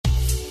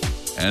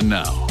And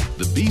now,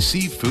 the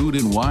BC Food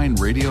and Wine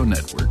Radio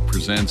Network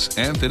presents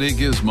Anthony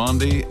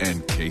Gismondi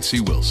and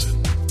Casey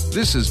Wilson.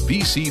 This is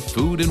BC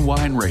Food and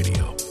Wine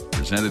Radio,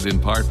 presented in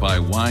part by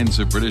Wines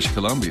of British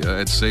Columbia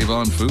at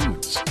Save-On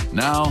Foods.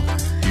 Now,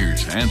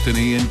 here's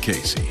Anthony and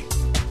Casey.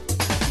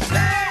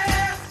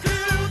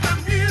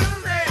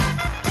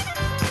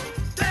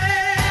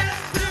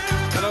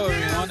 Hello,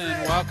 everyone,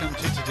 and welcome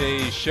to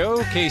today's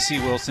show. Casey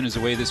Wilson is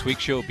away this week.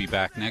 She'll be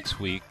back next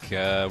week.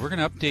 We're going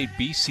to update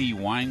BC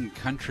Wine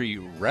Country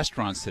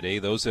restaurants today,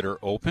 those that are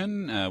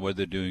open, whether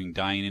they're doing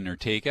dine-in or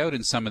takeout,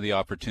 and some of the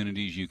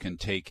opportunities you can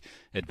take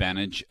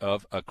advantage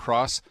of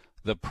across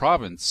the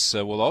province.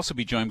 We'll also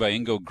be joined by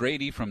Ingo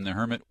Grady from the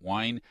Hermit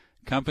Wine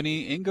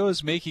Company. Ingo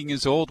is making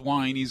his old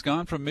wine. He's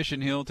gone from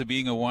Mission Hill to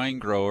being a wine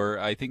grower.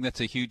 I think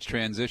that's a huge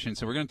transition.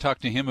 So we're going to talk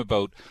to him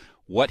about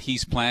what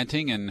he's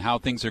planting and how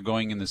things are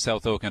going in the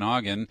South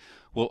Okanagan.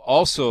 We'll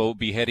also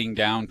be heading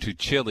down to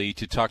Chile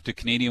to talk to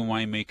Canadian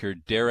winemaker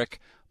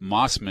Derek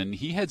Mossman.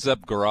 He heads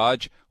up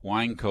Garage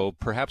Wine Co.,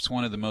 perhaps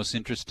one of the most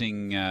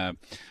interesting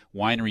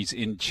wineries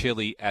in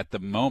Chile at the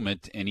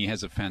moment, and he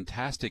has a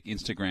fantastic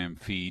Instagram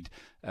feed.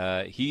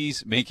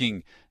 He's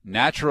making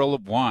natural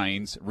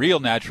wines, real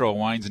natural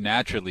wines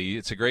naturally.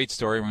 It's a great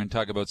story. We're going to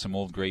talk about some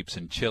old grapes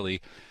in Chile.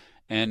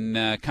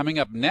 And coming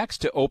up next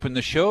to open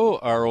the show,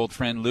 our old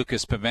friend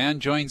Lucas Pavan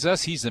joins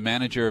us. He's the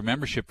manager of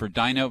membership for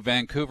Dine Out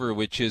Vancouver,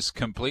 which is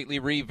completely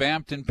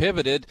revamped and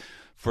pivoted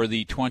for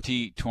the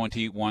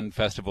 2021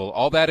 festival.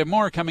 All that and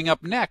more coming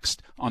up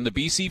next on the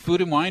BC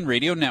Food and Wine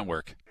Radio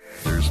Network.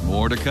 There's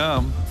more to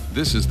come.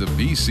 This is the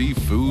BC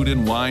Food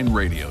and Wine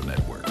Radio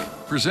Network,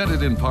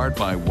 presented in part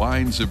by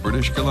Wines of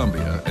British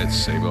Columbia at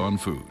Save-On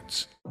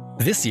Foods.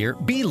 This year,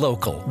 be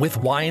local with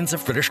Wines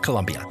of British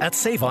Columbia at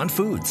Save-On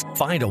Foods.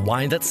 Find a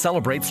wine that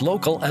celebrates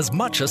local as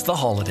much as the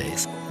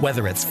holidays.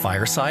 Whether it's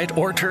fireside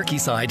or turkey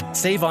side,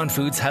 Save-On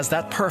Foods has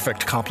that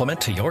perfect complement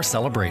to your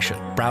celebration.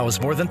 Browse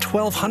more than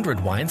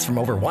 1,200 wines from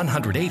over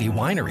 180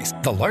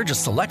 wineries, the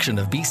largest selection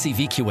of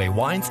BCVQA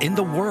wines in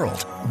the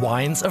world.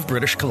 Wines of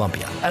British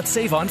Columbia at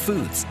Save-On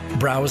Foods.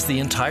 Browse the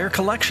entire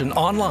collection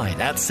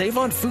online at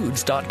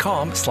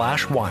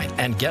saveonfoods.com/wine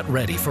and get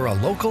ready for a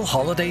local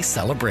holiday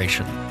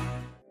celebration.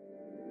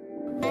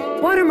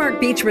 Watermark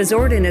Beach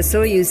Resort in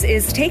Osoyoos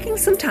is taking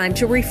some time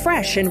to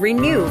refresh and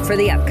renew for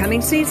the upcoming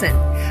season.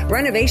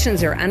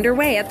 Renovations are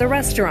underway at the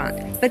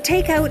restaurant, but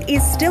takeout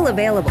is still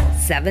available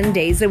 7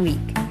 days a week.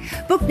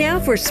 Book now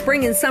for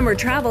spring and summer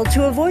travel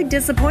to avoid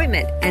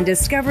disappointment and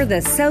discover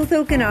the South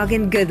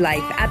Okanagan good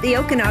life at the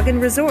Okanagan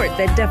Resort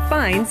that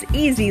defines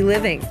easy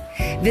living.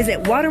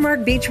 Visit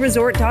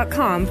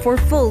watermarkbeachresort.com for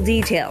full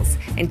details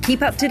and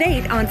keep up to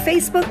date on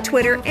Facebook,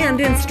 Twitter, and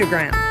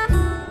Instagram.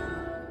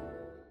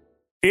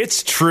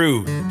 It's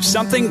true.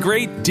 Something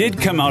great did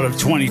come out of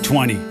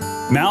 2020.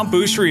 Mount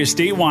Boucherie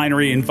Estate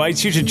Winery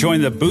invites you to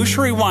join the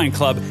Boucherie Wine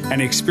Club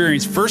and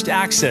experience first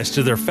access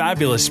to their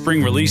fabulous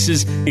spring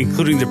releases,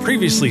 including the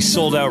previously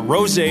sold-out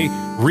Rosé,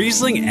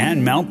 Riesling,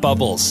 and Mount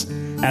Bubbles.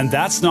 And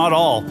that's not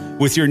all.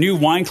 With your new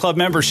wine club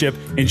membership,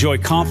 enjoy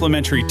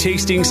complimentary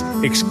tastings,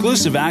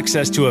 exclusive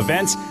access to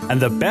events,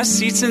 and the best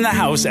seats in the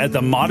house at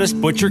the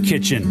Modest Butcher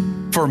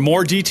Kitchen. For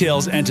more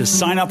details and to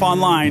sign up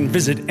online,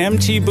 visit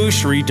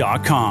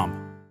mtboucherie.com.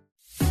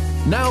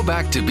 Now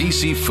back to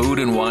BC Food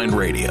and Wine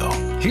Radio.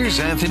 Here's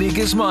Anthony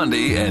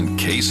Gismondi and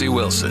Casey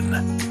Wilson.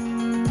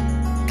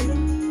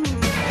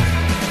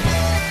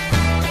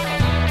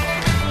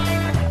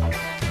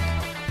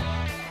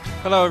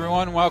 Hello,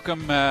 everyone.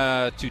 Welcome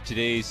to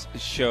today's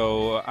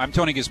show. I'm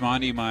Tony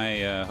Gismondi.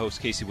 My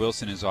host, Casey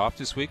Wilson, is off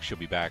this week. She'll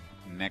be back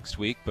next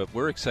week. But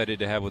we're excited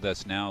to have with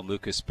us now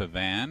Lucas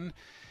Pavan.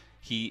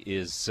 He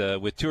is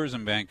with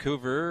Tourism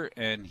Vancouver,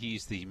 and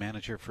he's the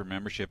manager for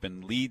membership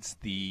and leads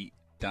the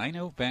Dine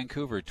Out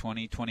Vancouver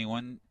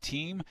 2021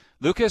 team.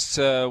 Lucas,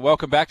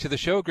 welcome back to the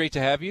show. Great to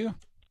have you.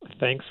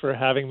 Thanks for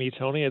having me,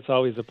 Tony. It's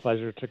always a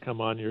pleasure to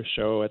come on your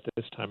show at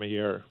this time of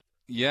year.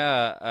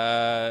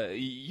 Yeah,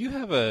 you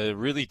have a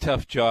really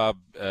tough job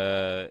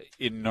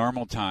in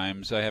normal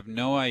times. I have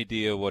no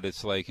idea what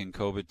it's like in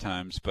COVID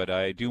times, but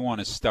I do want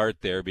to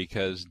start there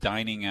because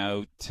Dine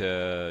Out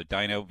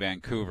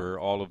Vancouver,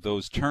 all of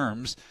those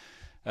terms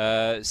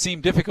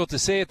seem difficult to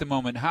say at the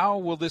moment. How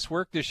will this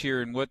work this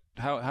year, and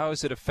how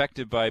is it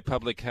affected by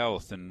public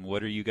health, and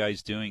what are you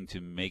guys doing to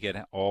make it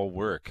all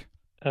work?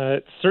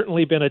 It's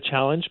certainly been a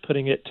challenge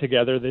putting it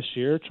together this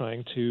year,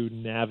 trying to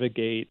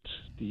navigate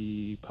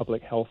the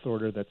public health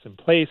order that's in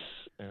place,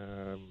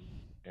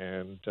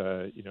 and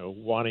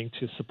wanting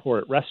to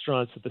support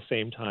restaurants at the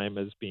same time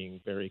as being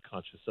very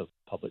conscious of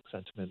public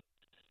sentiment.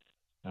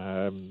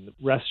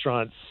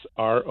 Restaurants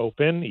are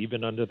open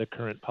even under the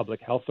current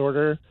public health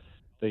order.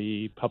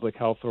 The public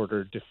health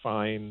order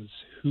defines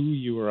who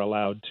you are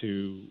allowed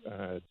to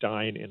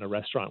dine in a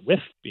restaurant with,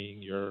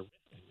 being your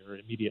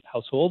immediate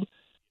household,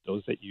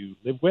 those that you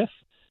live with.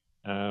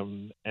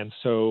 And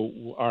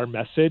so our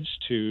message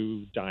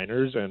to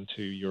diners and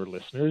to your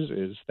listeners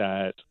is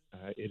that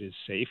it is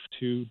safe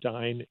to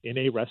dine in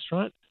a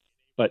restaurant,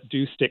 but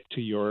do stick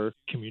to your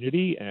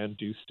community and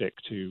do stick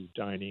to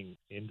dining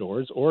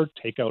indoors or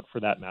takeout for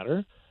that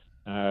matter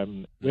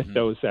with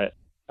those that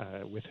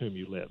with whom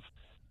you live.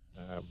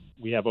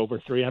 We have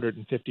over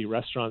 350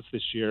 restaurants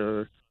this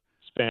year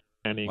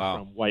spanning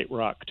from White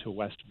Rock to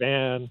West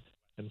Van,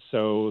 and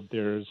so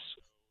there's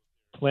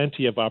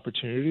plenty of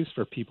opportunities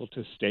for people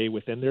to stay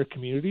within their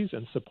communities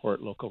and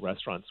support local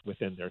restaurants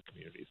within their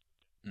communities.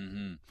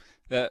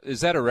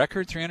 Is that a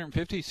record,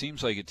 350?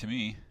 Seems like it to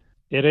me.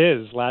 It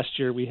is. Last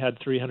year we had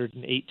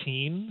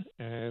 318,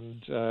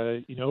 and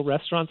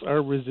restaurants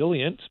are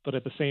resilient, but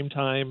at the same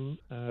time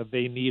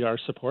they need our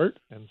support,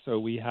 and so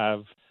we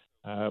have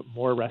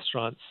more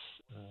restaurants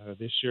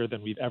this year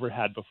than we've ever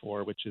had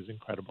before, which is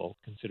incredible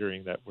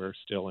considering that we're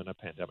still in a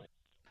pandemic.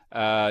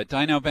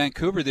 Dine Out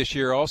Vancouver this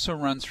year also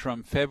runs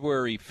from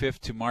February 5th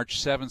to March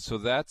 7th, so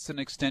that's an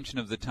extension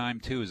of the time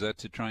too. Is that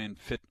to try and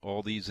fit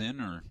all these in,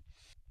 or?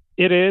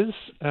 It is.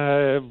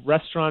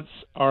 Restaurants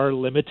are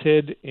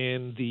limited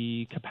in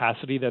the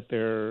capacity that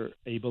they're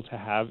able to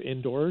have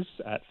indoors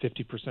at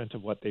 50%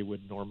 of what they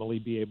would normally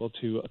be able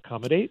to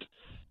accommodate.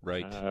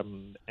 Right.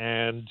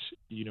 And,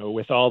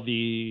 with all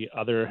the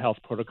other health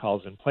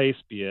protocols in place,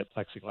 be it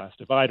plexiglass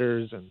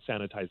dividers and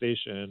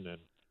sanitization and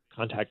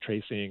contact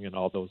tracing and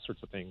all those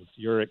sorts of things,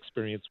 your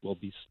experience will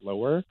be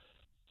slower.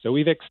 So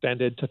we've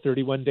extended to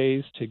 31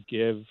 days to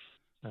give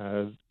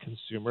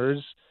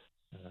consumers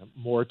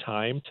more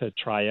time to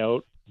try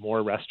out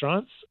more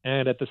restaurants,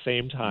 and at the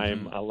same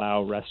time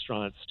allow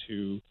restaurants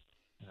to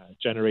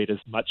generate as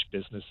much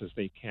business as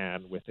they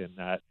can within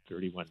that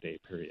 31-day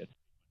period.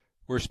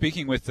 We're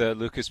speaking with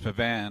Lucas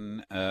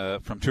Pavan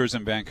from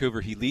Tourism Vancouver.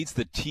 He leads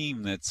the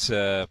team that's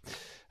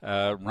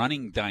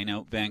running Dine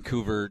Out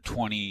Vancouver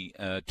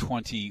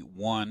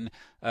 2021.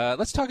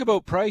 Let's talk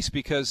about price,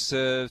 because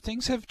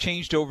things have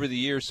changed over the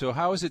years. So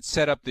how is it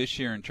set up this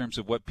year in terms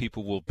of what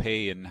people will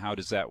pay, and how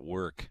does that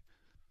work?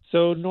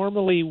 So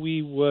normally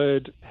we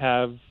would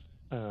have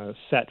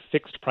set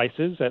fixed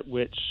prices at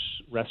which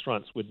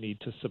restaurants would need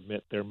to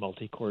submit their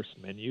multi-course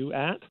menu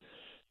at.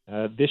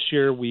 This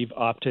year we've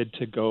opted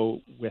to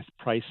go with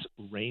price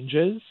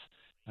ranges.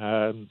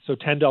 So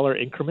 $10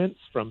 increments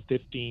from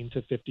 15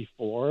 to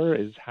 54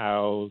 is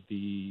how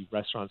the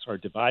restaurants are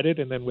divided.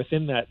 And then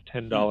within that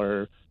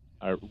 $10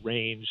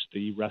 range,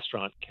 the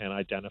restaurant can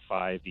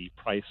identify the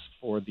price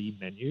for the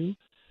menu.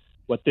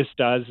 What this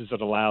does is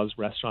it allows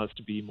restaurants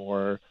to be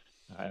more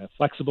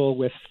flexible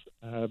with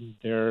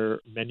their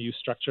menu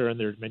structure and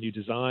their menu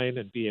design,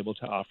 and be able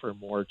to offer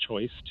more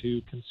choice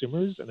to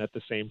consumers, and at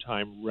the same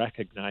time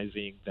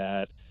recognizing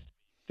that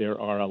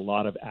there are a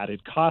lot of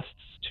added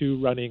costs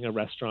to running a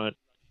restaurant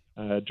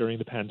during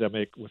the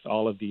pandemic with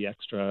all of the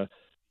extra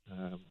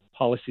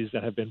policies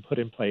that have been put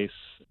in place.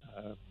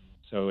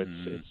 So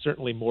it's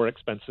certainly more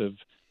expensive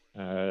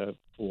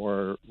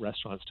for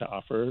restaurants to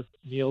offer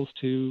meals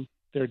to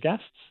their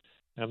guests,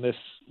 and this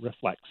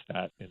reflects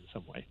that in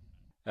some way.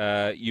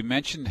 You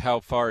mentioned how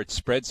far it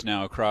spreads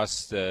now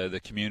across the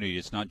community.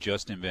 It's not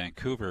just in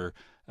Vancouver.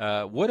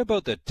 What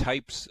about the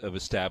types of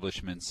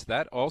establishments?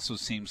 That also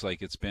seems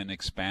like it's been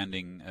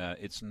expanding.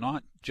 It's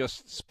not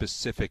just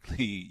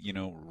specifically,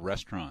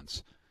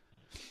 restaurants,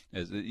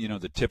 as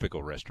the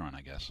typical restaurant,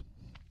 I guess.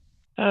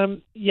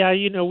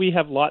 We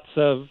have lots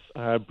of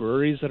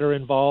breweries that are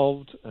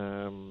involved.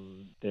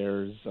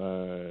 There's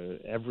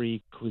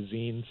every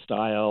cuisine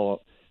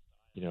style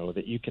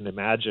that you can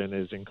imagine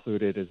is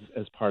included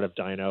as part of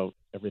Dine Out,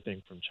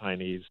 everything from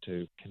Chinese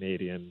to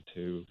Canadian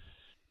to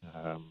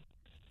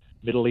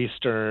Middle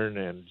Eastern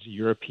and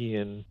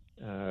European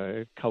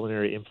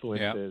culinary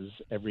influences.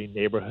 Yep. Every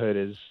neighborhood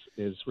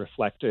is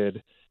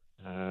reflected.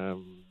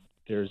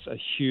 There's a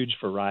huge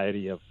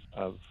variety of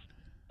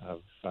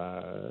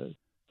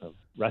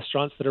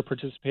restaurants that are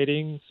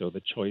participating, so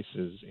the choice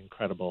is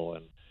incredible,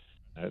 and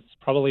it's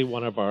probably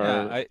one of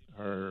our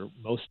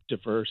most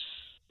diverse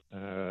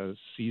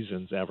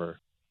seasons ever.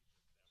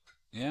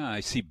 Yeah,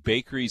 I see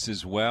bakeries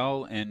as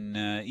well, and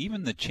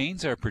even the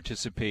chains are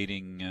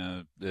participating.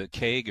 The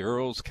Keg,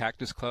 Earl's,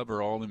 Cactus Club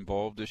are all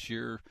involved this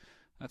year.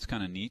 That's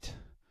kind of neat.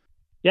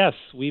 Yes,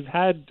 we've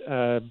had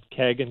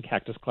Keg and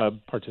Cactus Club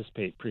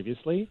participate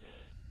previously.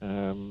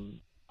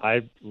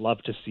 I'd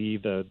love to see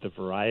the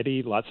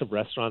variety. Lots of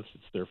restaurants,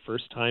 it's their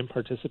first time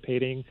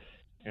participating.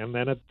 And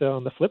then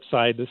on the flip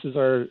side, this is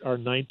our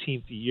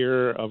 19th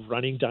year of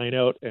running Dine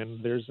Out,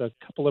 and there's a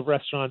couple of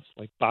restaurants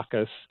like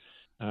Bacchus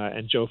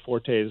and Joe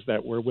Forte's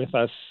that were with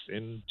us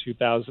in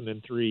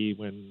 2003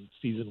 when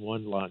season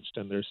 1 launched,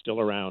 and they're still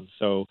around.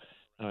 So,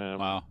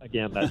 wow.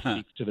 Again, that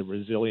speaks to the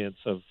resilience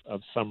of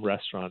some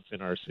restaurants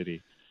in our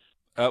city.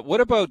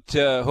 What about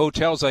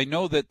hotels? I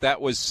know that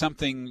was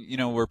something,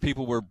 where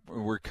people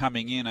were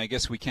coming in. I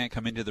guess we can't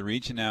come into the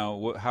region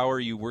now. How are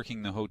you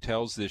working the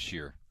hotels this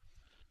year?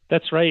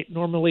 That's right.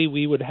 Normally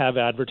we would have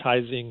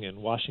advertising in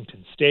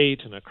Washington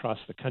State and across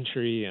the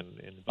country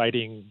and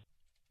inviting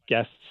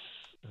guests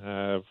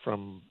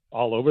from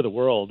all over the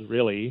world,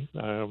 really.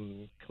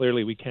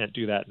 Clearly we can't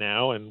do that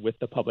now. And with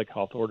the public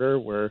health order,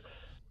 we're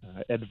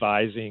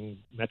advising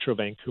Metro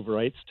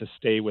Vancouverites to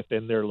stay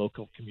within their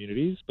local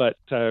communities. But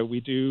we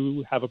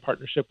do have a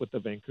partnership with the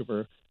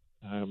Vancouver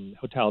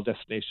Hotel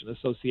Destination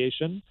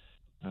Association.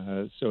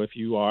 So if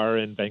you are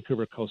in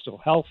Vancouver Coastal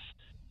Health,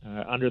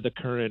 under the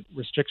current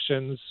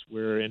restrictions,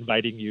 we're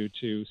inviting you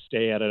to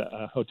stay at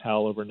a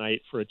hotel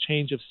overnight for a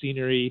change of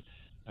scenery,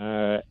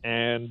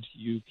 and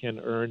you can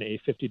earn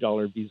a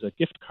 $50 Visa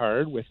gift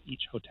card with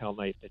each hotel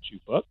night that you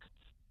book,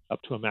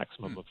 up to a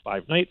maximum of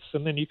 5 nights,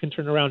 and then you can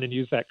turn around and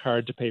use that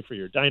card to pay for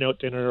your dine-out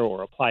dinner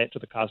or apply it to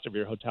the cost of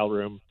your hotel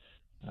room.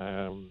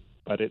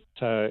 But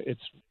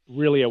it's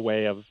really a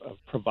way of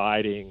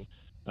providing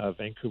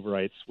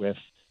Vancouverites with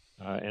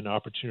an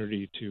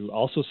opportunity to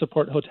also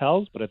support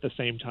hotels, but at the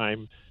same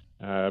time,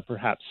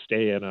 perhaps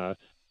stay in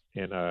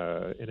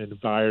an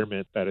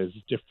environment that is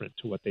different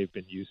to what they've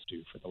been used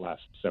to for the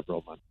last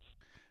several months.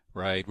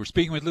 Right. We're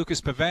speaking with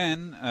Lucas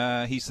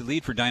Pavan. He's the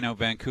lead for Dine Out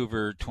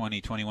Vancouver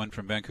 2021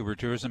 from Vancouver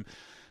Tourism.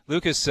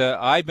 Lucas,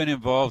 I've been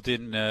involved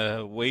in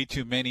way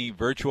too many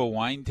virtual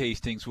wine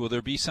tastings. Will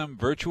there be some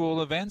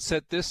virtual events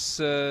at this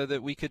that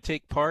we could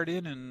take part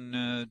in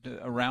and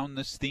around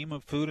this theme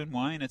of food and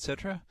wine,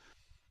 etc.?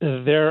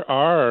 There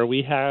are.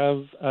 We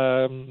have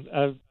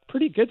a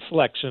pretty good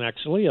selection,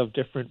 actually, of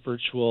different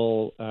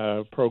virtual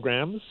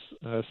programs.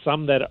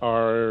 Some that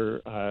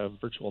are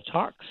virtual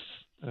talks,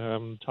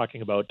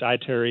 talking about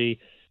dining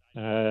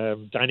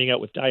out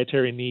with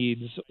dietary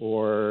needs,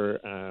 or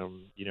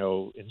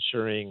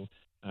ensuring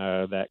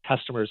that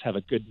customers have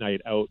a good night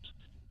out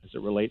as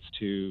it relates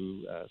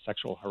to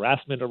sexual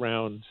harassment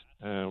around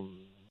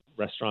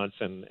restaurants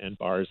and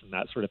bars and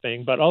that sort of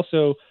thing. But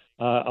also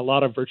a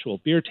lot of virtual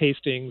beer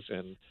tastings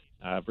and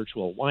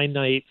virtual wine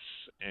nights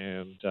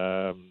and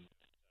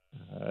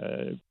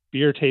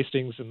beer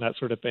tastings and that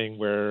sort of thing,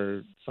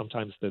 where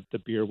sometimes the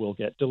beer will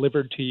get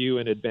delivered to you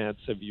in advance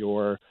of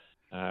your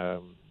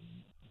the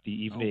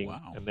evening. Oh,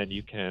 wow. And then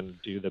you can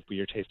do the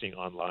beer tasting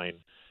online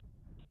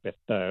with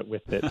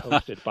it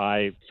hosted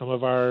by some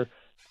of our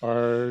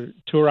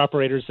tour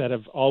operators that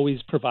have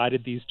always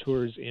provided these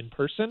tours in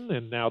person,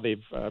 and now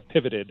they've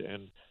pivoted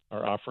and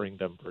are offering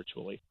them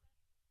virtually.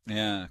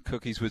 Yeah,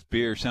 cookies with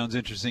beer sounds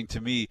interesting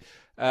to me.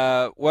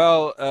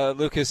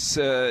 Lucas,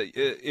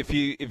 if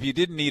you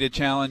didn't need a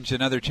challenge,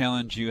 another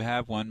challenge, you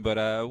have one.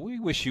 But we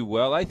wish you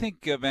well. I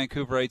think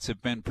Vancouverites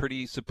have been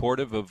pretty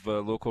supportive of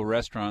local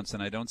restaurants,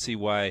 and I don't see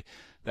why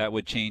that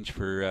would change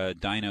for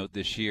Dine Out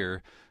this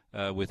year.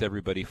 With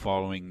everybody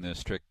following the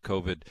strict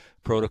COVID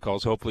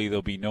protocols. Hopefully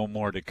there'll be no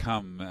more to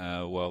come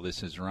while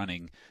this is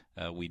running.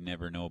 We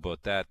never know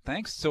about that.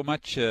 Thanks so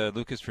much,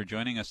 Lucas, for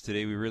joining us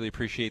today. We really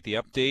appreciate the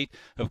update.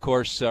 Of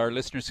course, our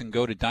listeners can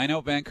go to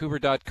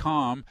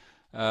dineoutvancouver.com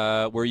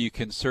where you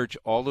can search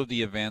all of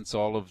the events,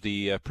 all of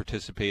the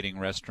participating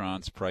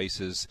restaurants,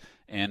 prices,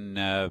 and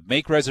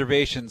make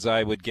reservations.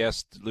 I would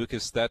guess,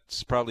 Lucas,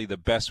 that's probably the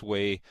best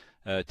way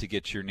to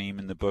get your name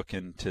in the book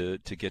and to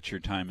get your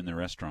time in the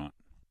restaurant.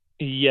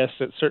 Yes,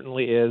 it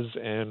certainly is,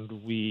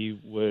 and we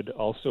would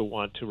also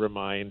want to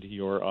remind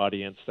your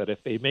audience that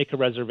if they make a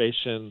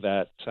reservation,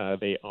 that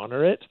they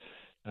honor it.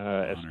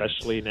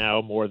 Especially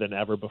now more than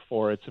ever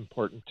before, it's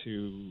important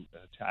to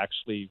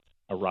actually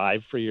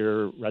arrive for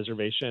your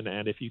reservation,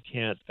 and if you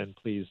can't, then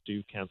please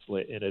do cancel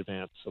it in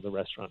advance so the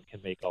restaurant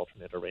can make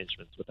alternate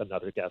arrangements with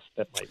another guest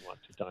that might want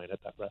to dine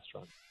at that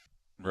restaurant.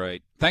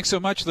 Right. Thanks so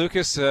much,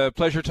 Lucas.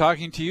 Pleasure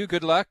talking to you.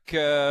 Good luck.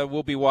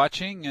 We'll be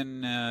watching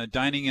and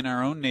dining in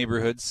our own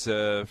neighborhoods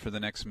for the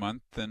next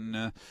month.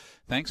 And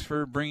thanks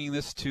for bringing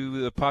this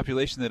to the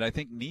population that I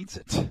think needs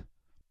it.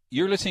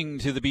 You're listening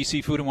to the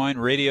BC Food and Wine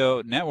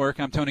Radio Network.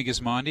 I'm Tony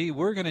Gismondi.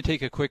 We're going to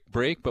take a quick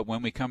break, but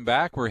when we come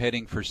back, we're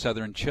heading for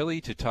southern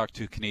Chile to talk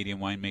to Canadian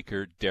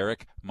winemaker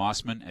Derek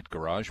Mossman at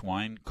Garage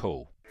Wine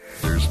Co.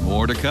 There's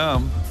more to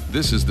come.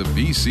 This is the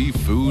BC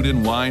Food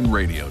and Wine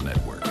Radio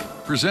Network.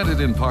 Presented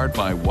in part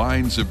by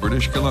Wines of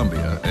British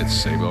Columbia at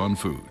Save-On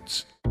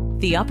Foods.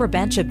 The upper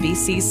bench of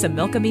BC's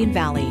Similkameen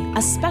Valley,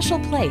 a special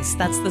place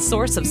that's the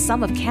source of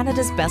some of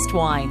Canada's best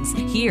wines.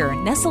 Here,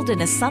 nestled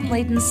in a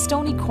sun-laden,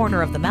 stony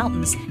corner of the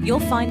mountains,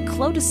 you'll find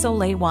Clos de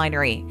Soleil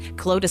Winery.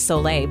 Clos de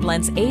Soleil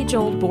blends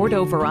age-old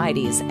Bordeaux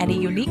varieties and a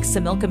unique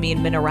Similkameen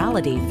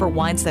minerality for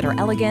wines that are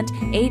elegant,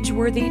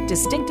 age-worthy,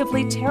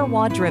 distinctively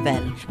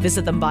terroir-driven.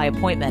 Visit them by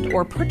appointment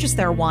or purchase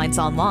their wines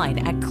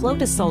online at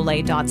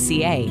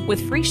closdesoleil.ca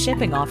with free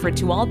shipping offered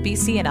to all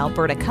BC and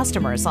Alberta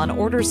customers on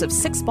orders of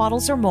 6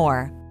 bottles or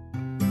more.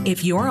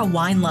 If you're a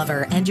wine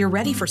lover and you're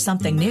ready for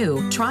something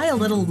new, try a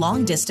little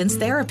long-distance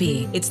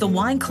therapy. It's the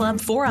wine club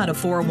 4 out of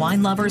 4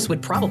 wine lovers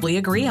would probably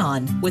agree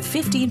on. With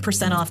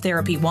 15% off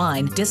therapy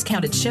wine,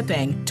 discounted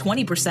shipping,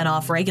 20%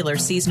 off regular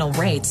seasonal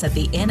rates at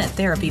the Inn at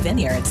Therapy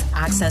Vineyards,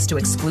 access to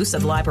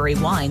exclusive library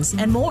wines,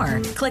 and more.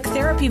 Click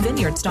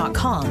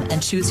therapyvineyards.com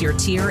and choose your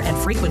tier and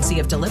frequency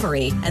of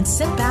delivery, and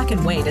sit back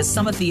and wait as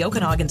some of the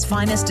Okanagan's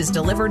finest is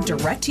delivered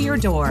direct to your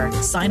door.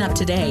 Sign up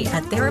today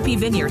at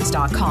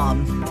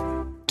therapyvineyards.com.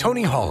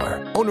 Tony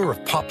Holler, owner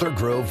of Poplar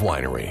Grove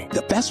Winery.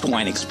 The best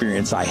wine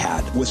experience I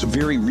had was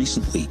very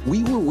recently.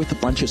 We were with a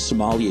bunch of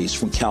sommeliers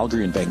from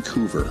Calgary and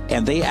Vancouver,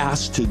 and they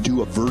asked to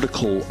do a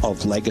vertical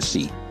of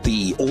legacy.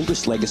 The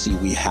oldest legacy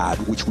we had,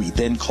 which we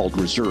then called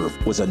Reserve,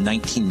 was a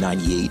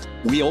 1998.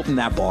 We opened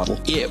that bottle.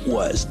 It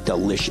was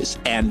delicious.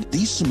 And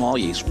these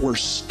sommeliers were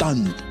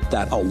stunned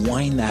that a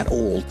wine that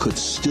old could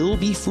still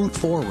be fruit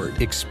forward.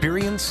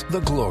 Experience the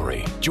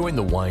glory. Join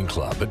the wine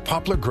club at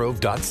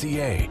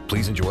poplargrove.ca.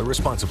 Please enjoy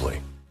responsibly.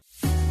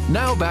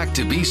 Now back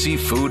to BC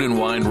Food and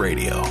Wine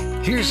Radio.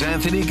 Here's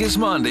Anthony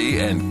Gismondi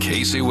and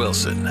Casey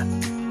Wilson.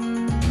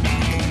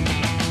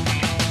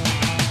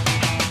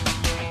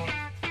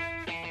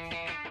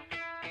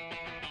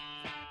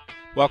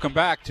 Welcome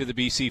back to the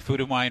BC Food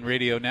and Wine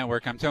Radio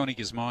Network. I'm Tony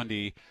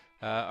Gismondi.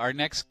 Our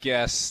next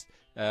guest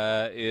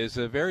is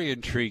a very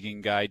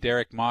intriguing guy.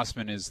 Derek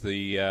Mossman is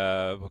the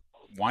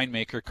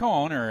winemaker,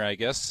 co-owner, I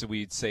guess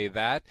we'd say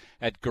that,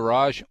 at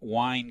Garage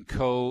Wine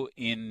Co.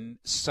 in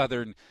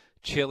southern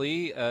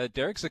Chile.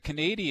 Derek's a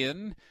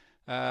Canadian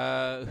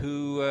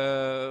who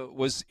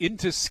was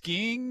into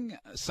skiing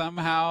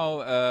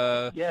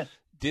somehow. Yes.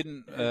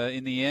 Didn't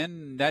in the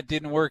end, that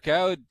didn't work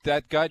out.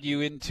 That got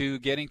you into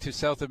getting to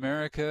South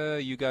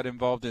America. You got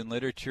involved in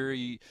literature.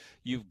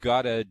 You've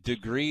got a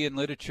degree in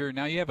literature.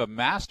 Now you have a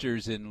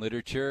master's in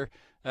literature,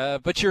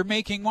 but you're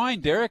making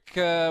wine. Derek,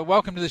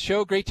 welcome to the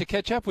show. Great to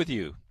catch up with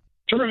you.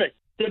 Terrific.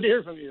 Good to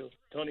hear from you,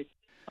 Tony.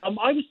 I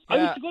was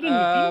to go to New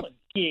Zealand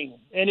skiing,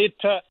 and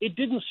it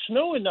didn't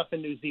snow enough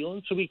in New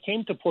Zealand, so we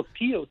came to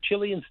Portillo,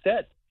 Chile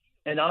instead.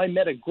 And I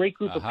met a great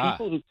group of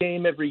people who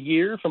came every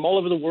year from all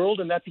over the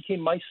world, and that became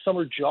my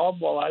summer job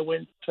while I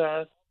went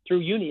through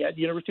uni at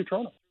the University of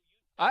Toronto.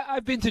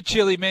 I've been to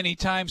Chile many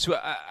times.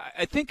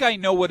 I think I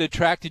know what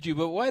attracted you,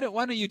 but why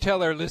don't you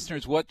tell our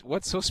listeners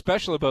what's so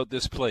special about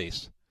this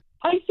place?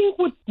 I think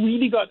what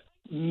really got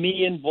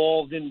me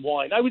involved in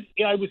wine, I was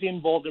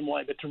involved in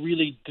wine, but to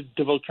really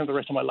devote kind of the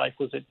rest of my life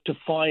was to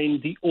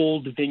find the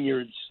old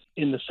vineyards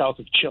in the south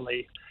of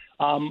Chile.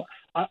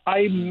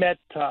 I met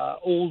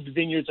old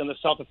vineyards in the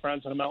south of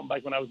France on a mountain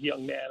bike when I was a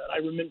young man, and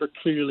I remember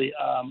clearly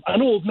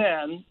an old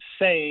man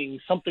saying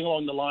something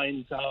along the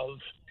lines of,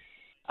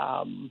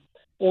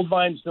 old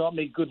vines do not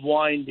make good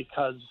wine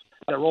because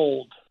they're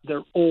old.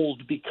 They're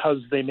old because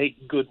they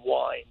make good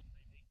wine.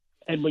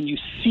 And when you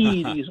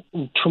see these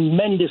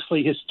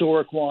tremendously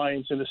historic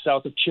wines in the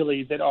south of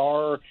Chile that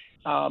are,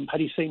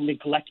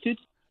 neglected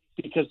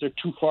because they're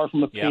too far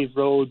from a paved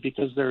road,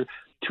 because they're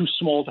too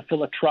small to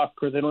fill a truck,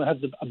 or they don't have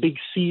a big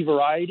C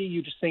variety,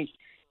 you just think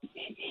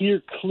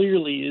here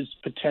clearly is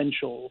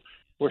potential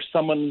where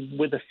someone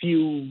with a few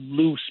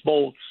loose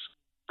bolts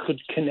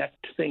could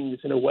connect things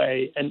in a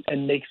way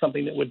and make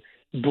something that would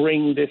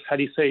bring this,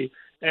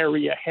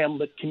 area,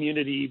 hamlet,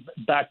 community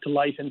back to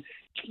life. And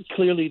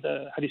clearly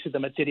the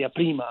materia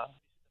prima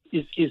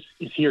is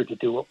here to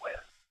do it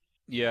with.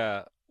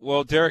 Yeah.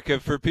 Well, Derek,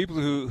 for people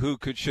who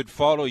should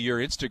follow your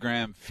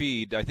Instagram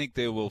feed, I think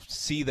they will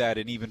see that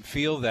and even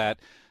feel that.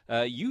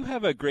 You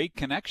have a great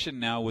connection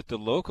now with the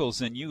locals,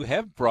 and you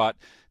have brought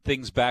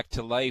things back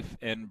to life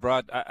and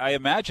brought, I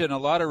imagine, a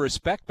lot of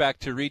respect back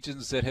to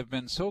regions that have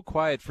been so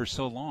quiet for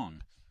so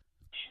long.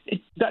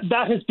 It's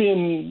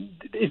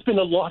been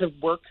a lot of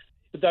work,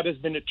 but that has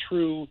been a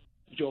true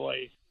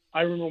joy.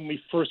 I remember when we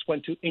first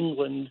went to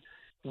England,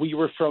 we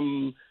were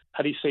from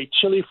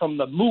Chile, from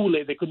the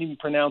Mule, they couldn't even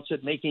pronounce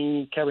it,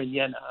 making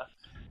Cariñena.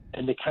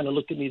 And they kind of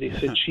looked at me, they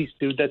said, "Jeez,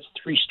 dude, that's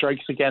 3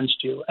 strikes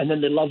against you." And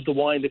then they loved the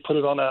wine. They put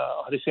it on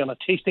a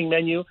tasting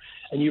menu,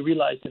 and you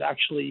realize that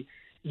actually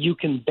you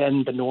can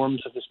bend the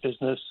norms of this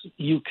business.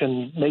 You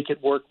can make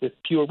it work with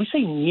pure, we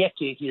say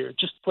ñeque here,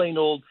 just plain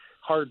old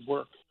hard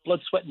work,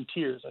 blood, sweat, and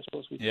tears, I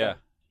suppose we say.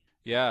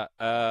 Yeah.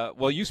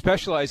 Well, you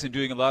specialize in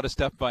doing a lot of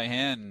stuff by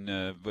hand.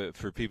 But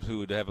for people who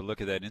would have a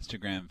look at that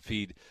Instagram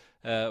feed,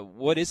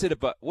 what is it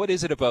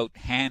about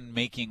hand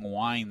making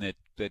wine that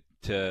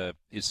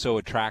is so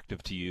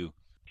attractive to you?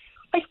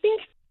 I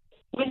think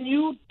when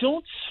you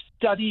don't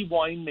study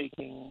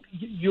winemaking,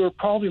 you're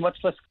probably much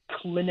less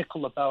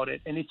clinical about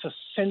it, and it's a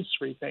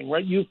sensory thing,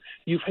 right?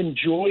 You've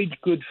enjoyed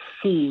good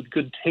food,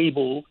 good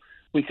table,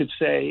 we could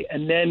say,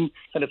 and then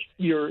kind of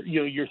you're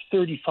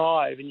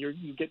 35 and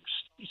you get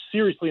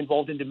seriously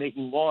involved into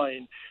making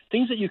wine.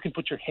 Things that you can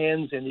put your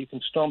hands in, you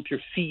can stomp your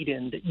feet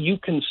in, that you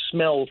can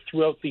smell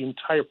throughout the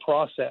entire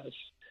process.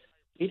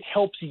 It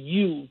helps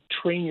you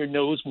train your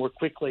nose more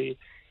quickly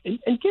and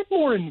get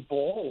more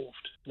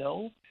involved.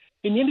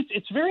 In the end,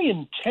 it's very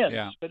intense.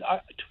 Yeah. But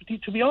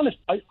to be honest,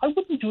 I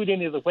wouldn't do it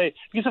any other way,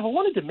 because if I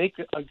wanted to make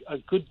a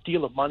good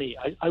deal of money,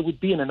 I would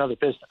be in another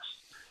business.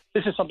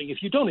 This is something,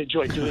 if you don't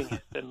enjoy doing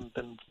it,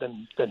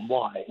 then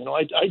why?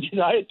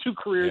 I had 2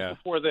 careers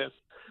before this,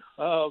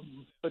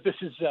 but this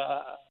is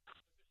how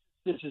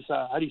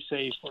do you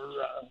say,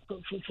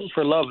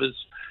 for love is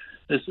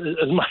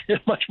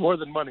much more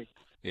than money.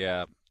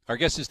 Yeah. Our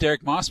guest is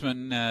Derek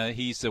Mossman.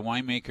 He's the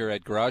winemaker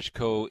at Garage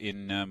Co.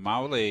 in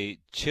Maule,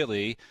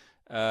 Chile.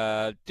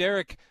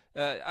 Derek,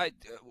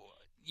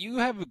 you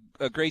have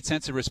a great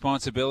sense of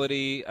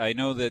responsibility. I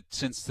know that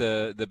since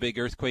the big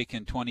earthquake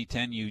in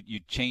 2010, you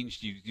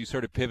changed, you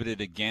sort of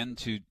pivoted again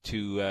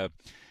to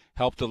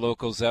help the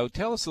locals out.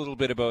 Tell us a little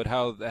bit about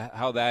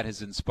how that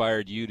has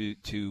inspired you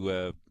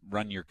to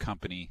run your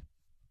company.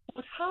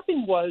 What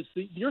happened was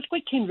the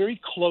earthquake came very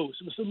close.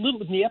 It was a little,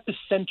 the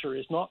epicenter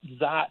is not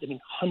that,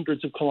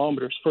 hundreds of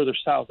kilometers further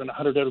south and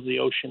 100 out of the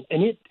ocean.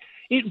 And it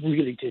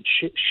really did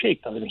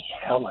shake the living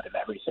hell out of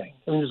everything.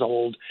 There's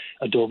old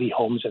adobe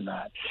homes in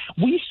that.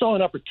 We saw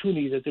an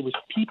opportunity that there was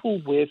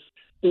people with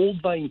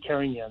old vine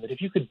carignan, that if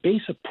you could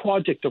base a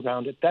project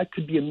around it, that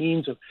could be a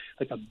means of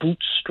like a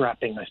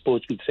bootstrapping, I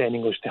suppose we'd say in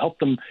English, to help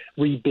them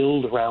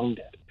rebuild around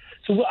it.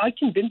 So I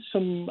convinced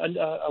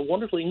a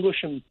wonderful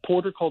English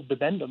importer called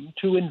Bibendum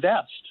to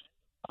invest,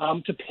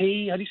 to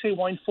pay,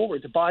 wine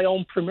forward, to buy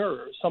en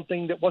primeur,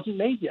 something that wasn't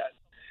made yet.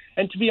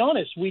 And to be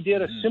honest, we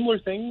did a similar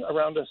thing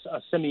around a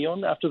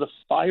Semillon after the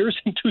fires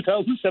in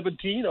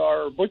 2017,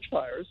 our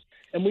bushfires.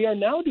 And we are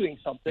now doing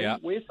something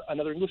with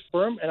another English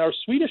firm and our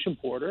Swedish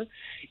importer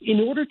in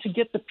order to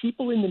get the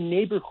people in the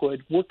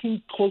neighborhood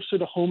working closer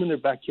to home in their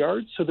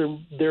backyard, so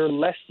they're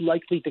less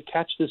likely to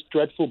catch this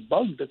dreadful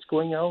bug that's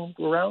going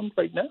around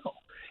right now.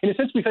 In a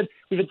sense, we've had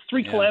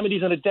three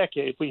calamities in a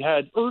decade. We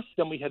had earth,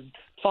 then we had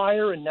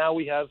fire, and now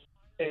we have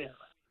air.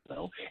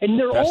 And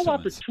they're all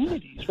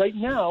opportunities. Right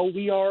now,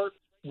 we are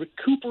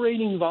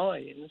recuperating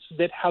vines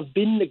that have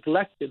been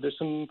neglected. There's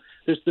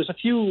a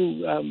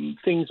few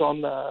things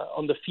on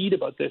the feed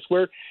about this,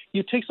 where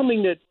you take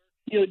something that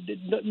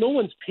no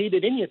one's paid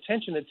it any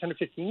attention in 10 or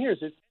 15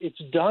 years. It's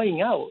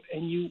dying out,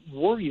 and you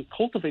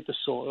cultivate the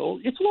soil.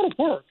 It's a lot of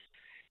work,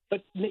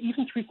 but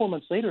even 3-4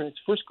 months later, in its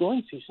first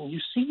growing season, you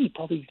see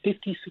probably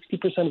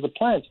 50-60% of the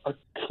plants are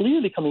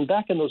clearly coming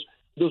back, and those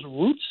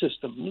root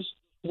systems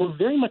were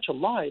very much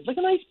alive, like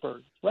an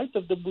iceberg, right?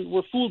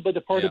 We're fooled by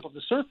the part above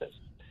the surface.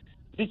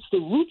 It's the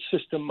root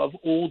system of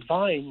old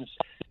vines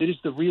that is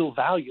the real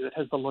value, that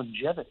has the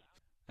longevity.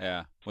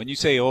 Yeah. When you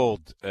say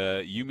old,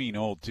 you mean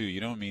old too.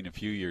 You don't mean a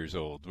few years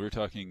old. We're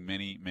talking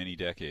many, many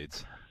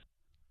decades.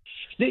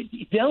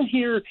 Down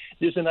here,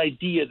 there's an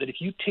idea that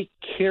if you take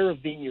care of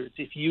vineyards,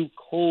 if you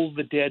cull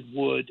the dead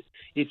wood,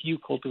 if you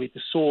cultivate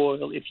the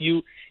soil,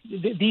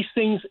 these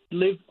things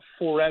live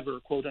forever,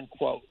 quote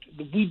unquote.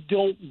 We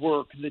don't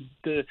work.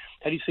 The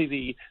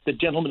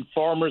gentlemen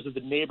farmers of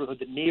the neighborhood,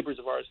 the neighbors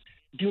of ours,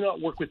 do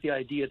not work with the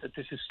idea that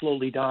this is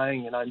slowly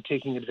dying and I'm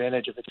taking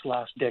advantage of its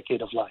last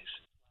decade of life.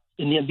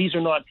 In the end, these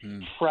are not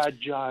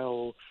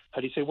fragile.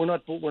 We're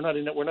not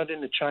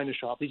in a china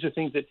shop. These are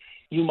things that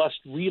you must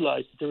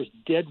realize that there is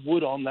dead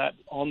wood on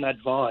that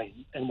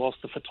vine. And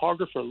whilst the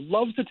photographer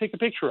loves to take a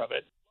picture of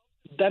it,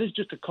 that is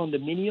just a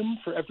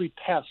condominium for every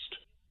pest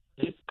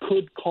that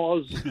could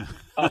cause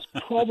us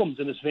problems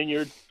in this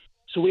vineyard.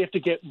 So we have to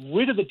get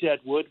rid of the dead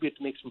wood. We have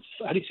to make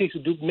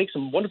make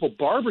some wonderful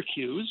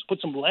barbecues, put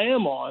some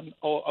lamb on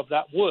of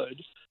that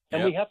wood,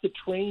 and we have to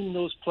train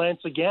those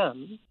plants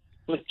again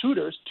with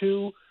tutors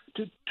to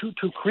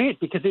create,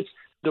 because it's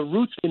the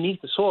roots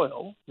beneath the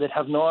soil that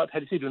have not,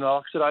 do not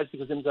oxidize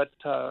because they've got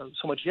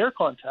so much air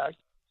contact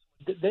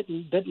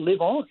that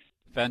live on.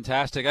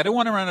 Fantastic. I don't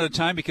want to run out of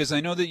time, because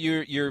I know that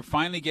you're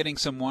finally getting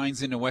some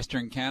wines into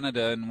Western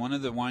Canada, and one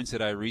of the wines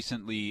that I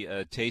recently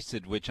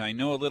tasted, which I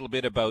know a little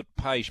bit about,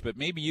 Paiche, but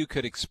maybe you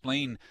could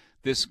explain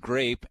this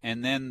grape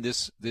and then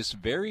this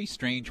very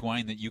strange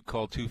wine that you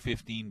call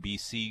 215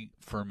 BC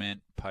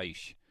Ferment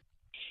Paiche.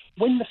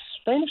 When the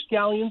Spanish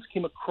galleons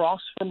came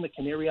across from the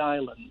Canary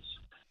Islands,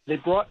 they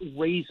brought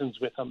raisins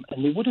with them,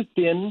 and they would have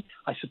been,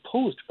 I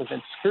suppose, to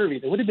prevent scurvy.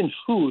 They would have been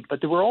food,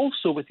 but they were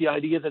also with the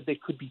idea that they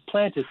could be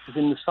planted,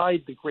 because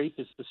inside the grape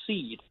is the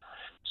seed.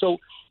 So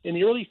in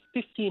the early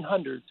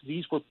 1500s,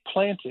 these were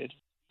planted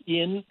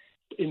in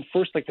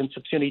first like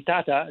Concepcion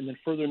Itata, and then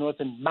further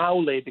north in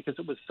Maule, because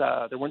it was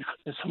there weren't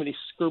so many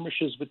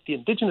skirmishes with the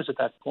indigenous at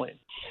that point.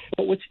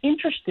 But what's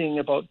interesting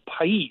about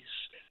Paiche,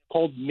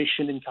 called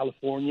Mission in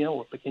California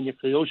or Pequeño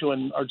Criollo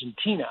in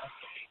Argentina,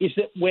 is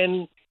that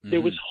when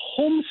there was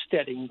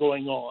homesteading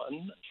going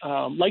on,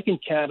 like in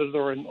Canada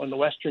or in the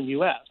Western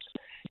U.S.,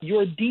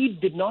 your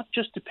deed did not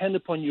just depend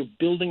upon you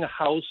building a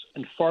house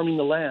and farming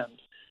the land,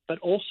 but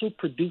also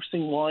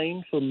producing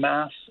wine for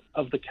mass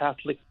of the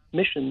Catholic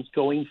missions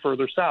going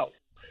further south.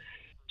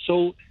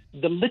 So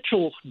the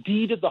literal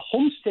deed of the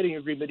homesteading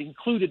agreement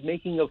included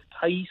making of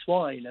Paiche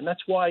wine, and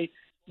that's why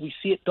we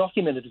see it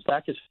documented as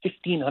back as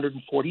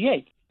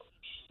 1548.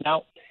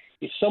 Now,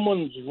 if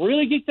someone's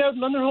really geeked out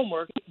and done their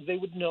homework, they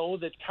would know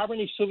that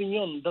Cabernet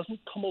Sauvignon doesn't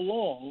come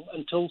along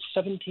until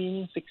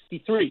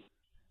 1763.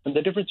 And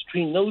the difference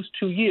between those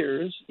 2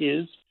 years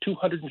is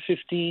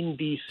 215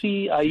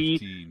 BC,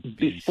 i.e.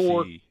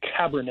 before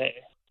Cabernet.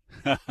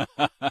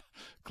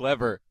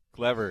 Clever.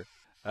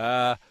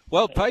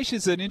 Well, Paiche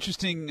is an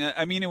interesting,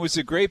 it was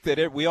a grape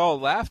that we all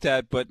laughed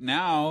at, but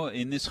now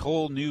in this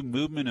whole new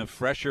movement of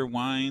fresher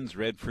wines,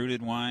 red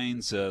fruited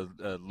wines,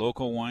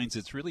 local wines,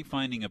 it's really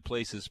finding a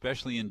place,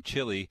 especially in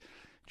Chile,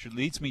 which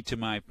leads me to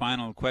my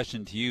final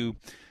question to you.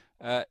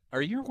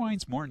 Are your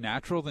wines more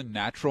natural than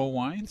natural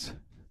wines?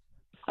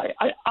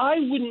 I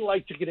wouldn't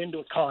like to get into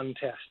a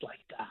contest like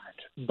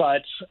that,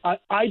 but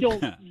I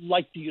don't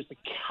like to use the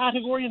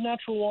category of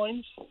natural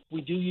wines.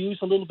 We do use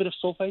a little bit of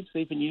sulfites.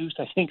 They've been used,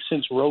 I think,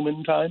 since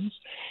Roman times.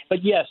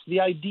 But yes, the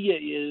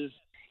idea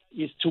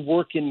is to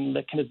work in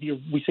the kind of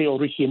we say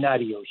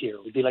originario here.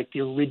 It would be like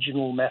the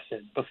original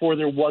method, before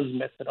there was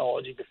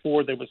methodology,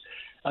 before there was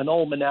an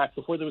almanac,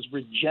 before there was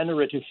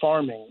regenerative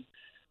farming.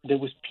 There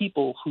was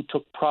people who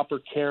took proper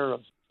care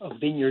of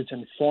vineyards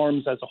and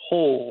farms as a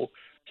whole,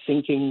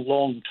 thinking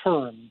long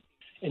term,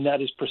 and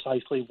that is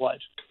precisely what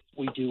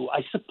we do.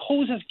 I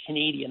suppose as a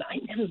Canadian, I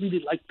never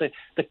really liked the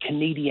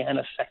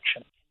Canadiana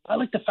section. I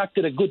like the fact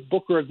that a good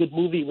book or a good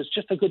movie was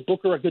just a good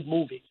book or a good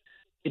movie.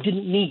 It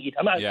didn't need.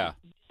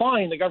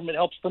 Fine, the government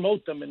helps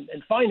promote them and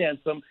finance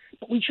them,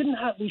 but we shouldn't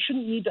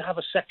need to have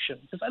a section,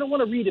 because I don't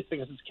want to read it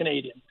because it's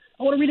Canadian.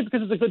 I want to read it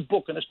because it's a good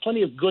book, and there's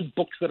plenty of good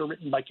books that are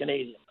written by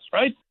Canadians,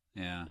 right?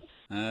 Yeah,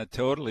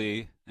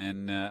 totally.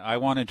 And I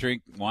want to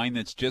drink wine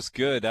that's just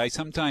good.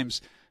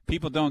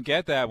 People don't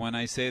get that when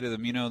I say to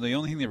them, the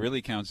only thing that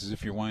really counts is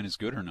if your wine is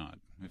good or not.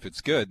 If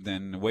it's good,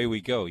 then away we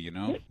go.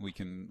 We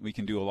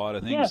can do a lot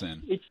of things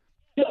then.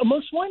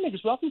 Most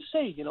winemakers will often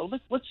say,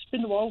 let's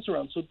spin the bottles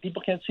around so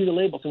people can't see the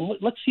labels, and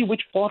let's see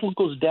which bottle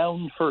goes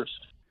down first.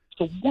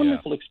 It's a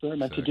wonderful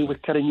experiment to do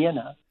with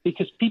Carignana,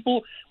 because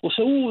people will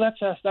say, oh,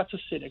 that's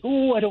acidic.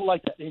 Oh, I don't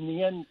like that. In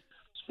the end,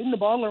 spin the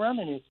bottle around,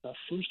 and it's the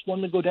first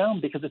one to go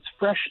down because it's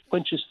fresh,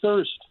 quenches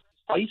thirst.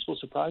 Ice will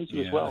surprise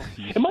you as well.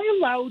 Am I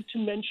allowed to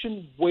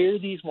mention where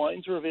these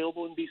wines are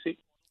available in BC?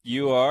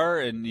 You are,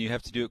 and you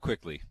have to do it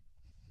quickly.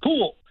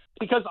 Cool.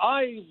 Because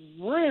I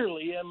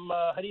rarely am,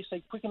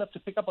 quick enough to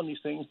pick up on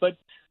these things, but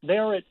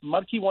they're at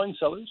Marquis Wine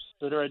Cellars,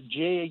 that are at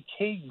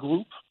JAK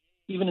Group,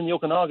 even in the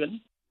Okanagan.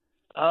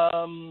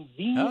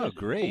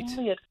 Great.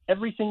 Only at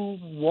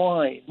Everything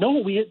Wine.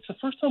 No, it's the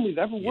first time we've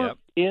ever worked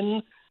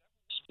in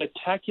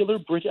spectacular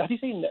British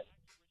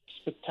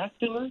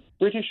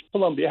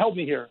Columbia. Help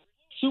me here.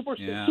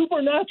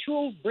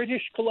 Supernatural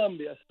British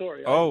Columbia.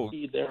 Sorry. Oh,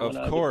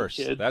 of course.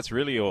 That's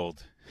really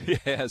old.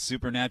 Yeah,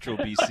 Supernatural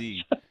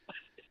BC.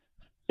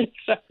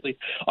 Exactly.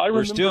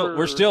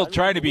 We're still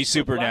trying to be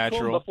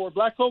supernatural. Before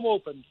Blackcomb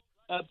opened.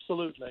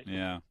 Absolutely.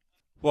 Yeah.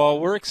 Well,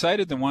 we're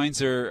excited. The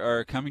wines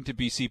are coming to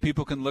BC.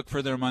 People can look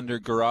for them under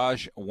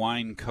Garage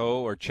Wine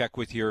Co. or check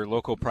with your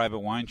local private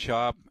wine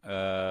shop.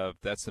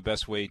 That's the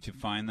best way to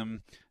find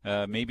them.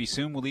 Maybe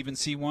soon we'll even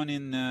see one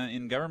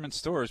in government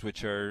stores,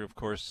 which are, of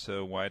course,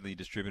 widely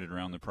distributed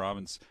around the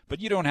province.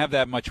 But you don't have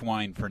that much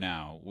wine for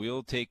now.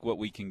 We'll take what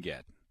we can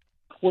get.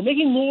 We're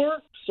making more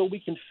so we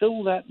can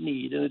fill that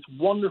need, and it's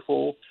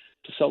wonderful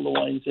to sell the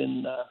wines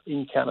in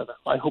Canada.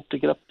 I hope to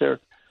get up there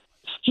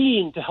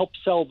skiing to help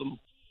sell them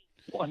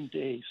one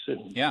day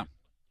soon. Yeah.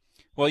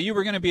 Well, you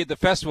were going to be at the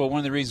festival. One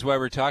of the reasons why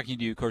we're talking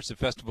to you, of course, the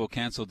festival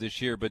canceled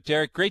this year. But,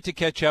 Derek, great to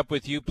catch up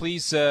with you.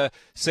 Please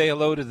say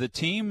hello to the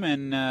team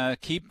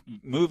and keep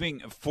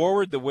moving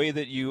forward the way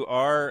that you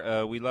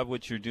are. We love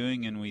what you're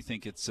doing, and we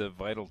think it's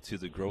vital to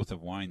the growth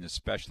of wine,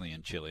 especially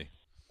in Chile.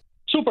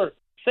 Super.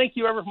 Thank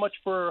you ever much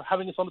for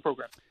having us on the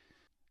program.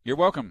 You're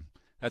welcome.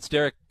 That's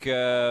Derek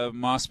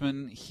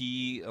Mossman.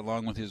 He,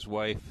 along with his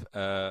wife,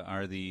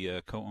 are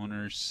the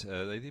co-owners.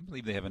 I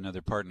believe they have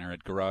another partner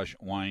at Garage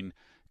Wine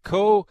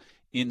Co.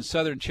 in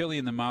southern Chile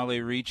in the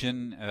Maule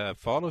region.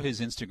 Follow his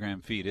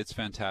Instagram feed. It's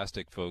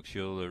fantastic, folks.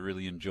 You'll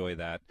really enjoy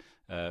that.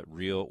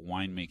 Real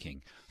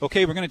winemaking.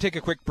 Okay, we're going to take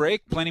a quick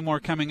break. Plenty more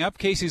coming up.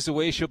 Casey's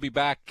away. She'll be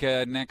back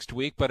next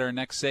week, but our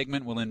next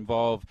segment will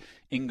involve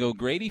Ingo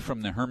Grady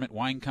from the Hermit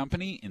Wine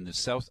Company in the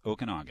South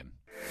Okanagan.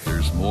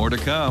 There's more to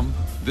come.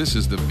 This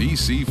is the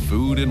BC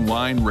Food and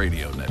Wine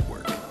Radio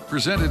Network,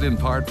 presented in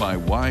part by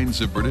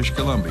Wines of British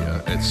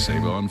Columbia at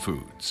Save-On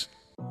Foods.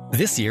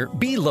 This year,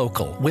 be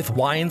local with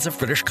Wines of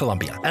British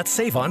Columbia at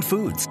Save-On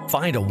Foods.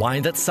 Find a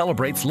wine that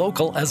celebrates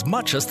local as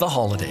much as the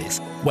holidays.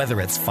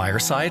 Whether it's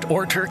fireside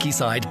or turkey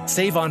side,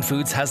 Save-On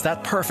Foods has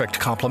that perfect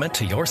complement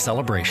to your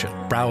celebration.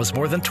 Browse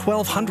more than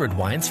 1,200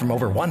 wines from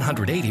over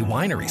 180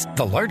 wineries,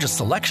 the largest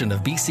selection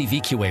of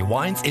BCVQA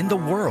wines in the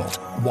world.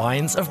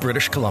 Wines of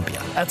British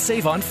Columbia at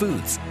Save-On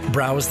Foods.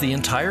 Browse the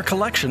entire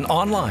collection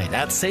online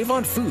at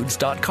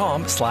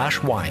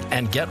saveonfoods.com/wine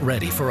and get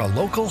ready for a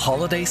local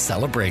holiday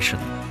celebration.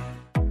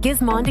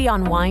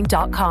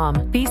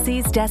 GizmondiOnWine.com,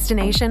 BC's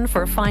destination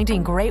for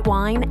finding great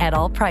wine at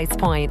all price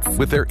points.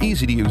 With their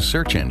easy-to-use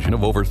search engine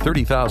of over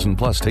 30,000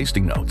 plus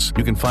tasting notes,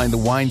 you can find the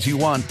wines you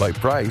want by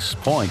price,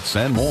 points,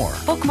 and more.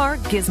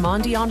 Bookmark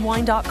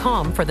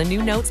GizmondiOnWine.com for the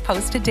new notes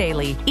posted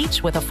daily,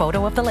 each with a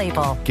photo of the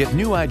label. Get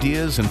new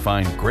ideas and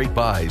find great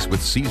buys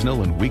with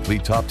seasonal and weekly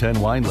top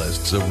 10 wine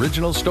lists,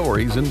 original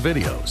stories, and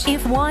videos.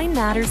 If wine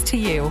matters to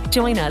you,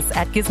 join us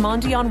at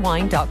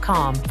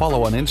GizmondiOnWine.com.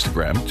 Follow on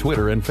Instagram,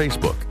 Twitter, and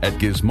Facebook at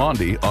Gizmondi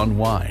on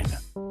Wine.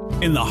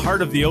 In the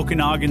heart of the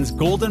Okanagan's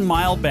Golden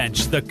Mile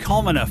Bench, the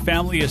Culmina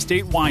Family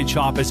Estate Wine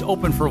Shop is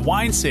open for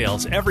wine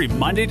sales every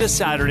Monday to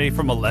Saturday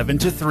from 11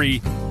 to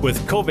 3,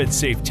 with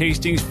COVID-safe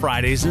tastings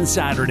Fridays and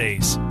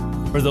Saturdays.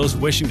 For those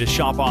wishing to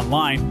shop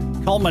online,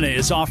 Culmina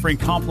is offering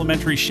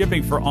complimentary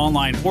shipping for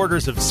online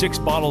orders of 6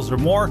 bottles or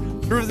more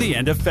through the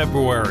end of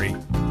February.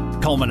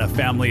 Culmina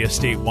Family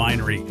Estate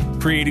Winery,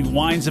 creating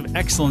wines of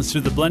excellence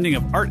through the blending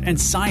of art and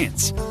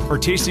science. For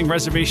tasting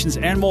reservations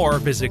and more,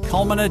 visit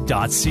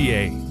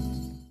culmina.ca.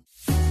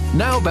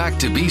 Now back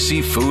to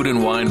BC Food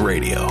and Wine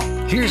Radio.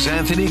 Here's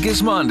Anthony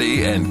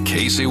Gismondi and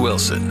Casey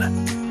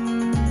Wilson.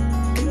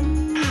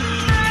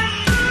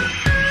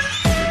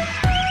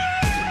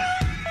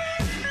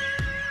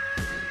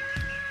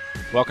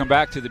 Welcome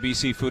back to the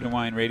BC Food and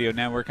Wine Radio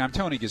Network. I'm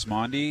Tony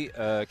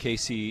Gismondi.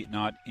 Casey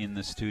not in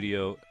the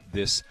studio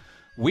this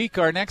week.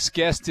 Our next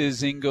guest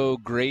is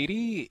Ingo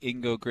Grady.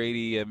 Ingo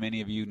Grady,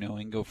 many of you know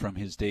Ingo from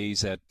his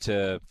days at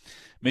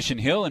Mission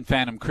Hill and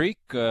Phantom Creek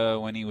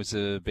when he was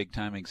a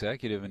big-time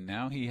executive, and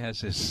now he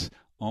has his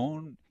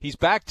own. He's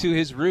back to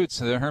his roots,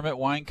 the Hermit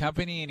Wine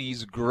Company, and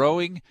he's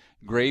growing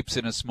grapes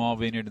in a small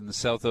vineyard in the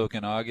South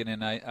Okanagan.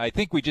 And I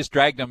think we just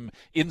dragged him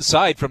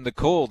inside from the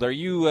cold. Are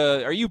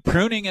you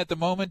pruning at the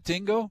moment,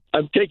 Ingo?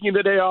 I'm taking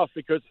the day off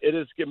because it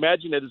is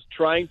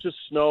trying to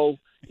snow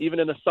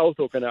even in the South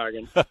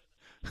Okanagan.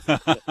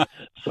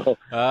 So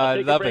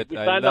I love it.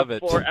 I love it.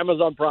 For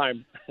Amazon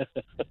Prime.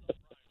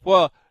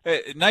 Well,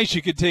 nice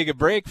you could take a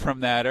break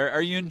from that.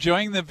 Are you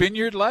enjoying the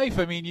vineyard life?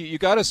 I mean, you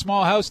got a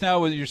small house now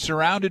where you're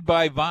surrounded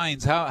by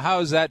vines. How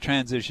has that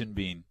transition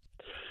been?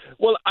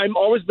 Well, I've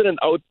always been an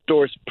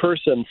outdoors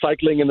person,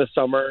 cycling in the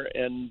summer,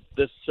 and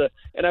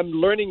and I'm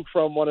learning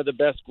from one of the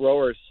best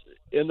growers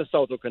in the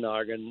South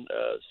Okanagan,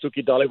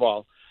 Suki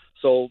Dhaliwal.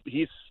 So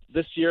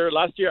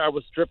last year I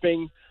was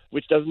stripping,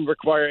 which doesn't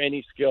require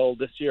any skill.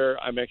 This year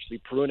I'm actually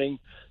pruning.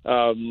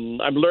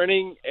 I'm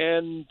learning,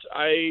 and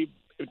I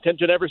tend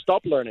to never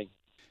stop learning.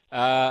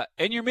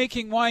 And you're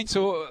making wine,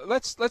 so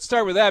let's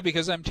start with that,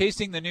 because I'm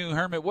tasting the new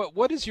Hermit.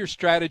 What is your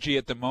strategy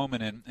at the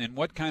moment, and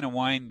what kind of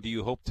wine do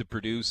you hope to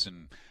produce,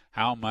 and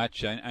how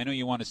much? I know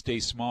you want to stay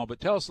small, but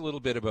tell us a little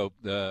bit about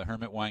the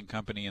Hermit Wine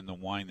Company and the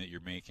wine that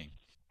you're making.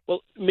 Well,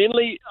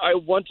 mainly I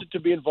wanted to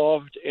be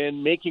involved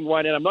in making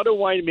wine, and I'm not a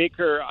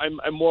winemaker. I'm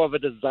more of a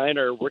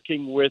designer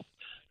working with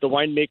the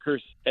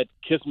winemakers at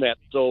Kismet.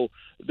 So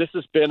this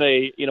has been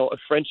a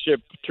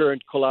friendship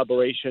turned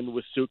collaboration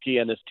with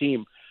Suki and his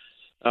team.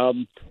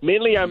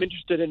 Mainly I'm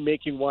interested in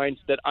making wines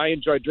that I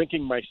enjoy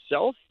drinking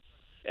myself,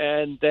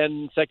 and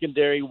then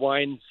secondary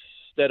wines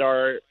that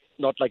are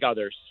not like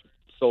others.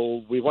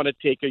 So we want to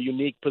take a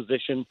unique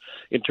position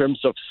in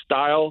terms of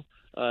style.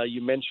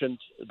 You mentioned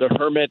the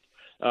Hermit.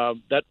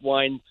 That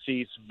wine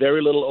sees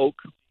very little oak.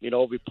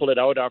 We pull it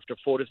out after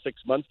 4 to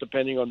 6 months,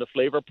 depending on the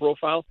flavor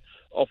profile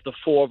of the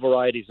 4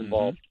 varieties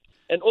involved.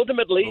 Mm-hmm. And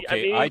ultimately,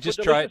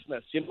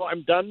 deliciousness.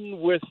 I'm done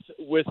with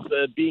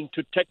being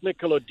too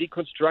technical or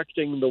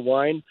deconstructing the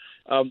wine.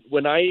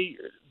 When I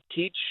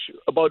teach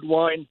about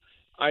wine,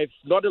 I've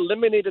not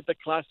eliminated the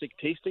classic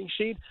tasting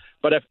sheet,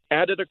 but I've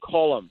added a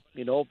column,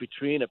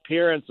 between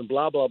appearance and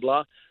blah, blah,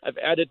 blah. I've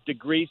added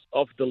degrees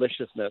of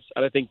deliciousness.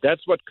 And I think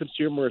that's what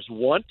consumers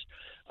want.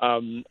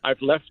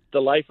 I've left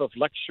the life of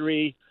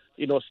luxury,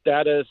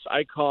 status,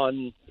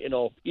 icon,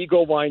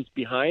 ego wines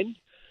behind.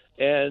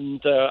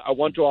 And I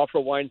want to offer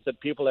wines that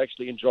people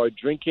actually enjoy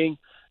drinking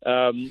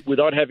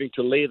without having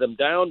to lay them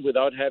down,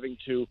 without having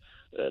to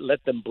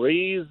let them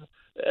breathe.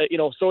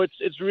 So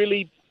it's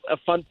really a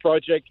fun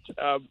project.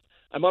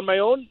 I'm on my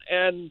own,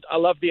 and I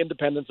love the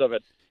independence of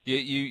it.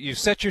 You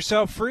set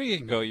yourself free,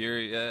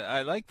 Ingo.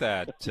 I like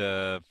that.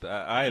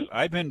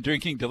 I've been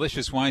drinking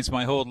delicious wines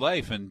my whole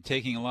life and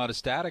taking a lot of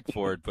static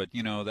for it, but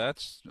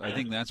I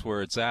think that's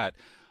where it's at.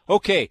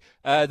 Okay,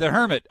 the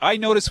Hermit. I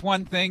noticed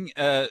one thing.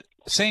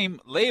 Same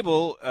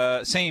label,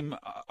 same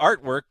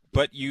artwork,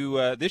 but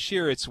this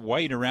year it's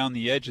white around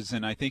the edges,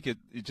 and I think it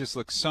just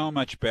looks so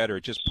much better.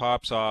 It just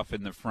pops off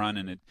in the front,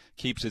 and it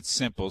keeps it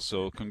simple.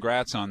 So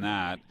congrats on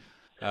that.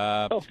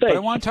 But I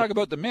want to talk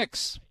about the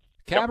mix.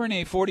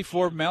 Cabernet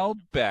 44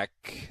 Malbec,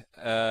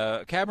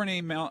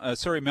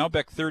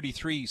 Malbec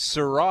 33,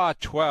 Syrah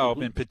 12,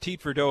 and Petit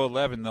Verdot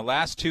 11. The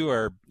last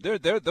two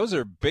those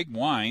are big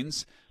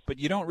wines, but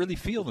you don't really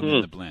feel them in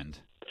the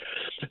blend.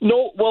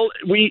 No, well,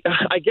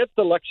 I get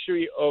the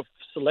luxury of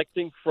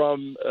selecting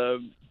from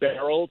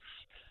barrels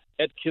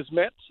at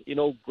Kismet,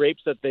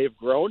 grapes that they've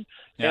grown.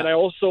 Yeah. And I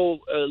also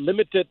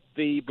limited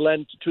the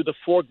blend to the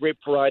 4 grape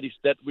varieties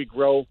that we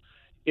grow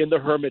in the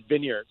Hermit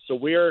Vineyard. So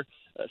we're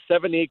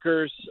 7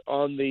 acres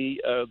on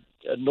the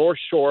North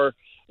Shore,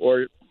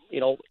 or,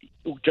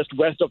 just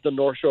west of the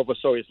North Shore of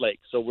Osoyoos Lake.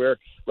 So we're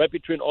right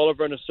between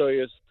Oliver and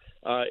Osoyoos.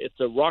 It's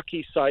a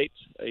rocky site,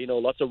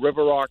 lots of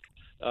river rock.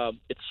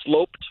 It's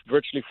sloped,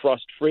 virtually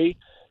frost-free,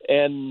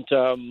 and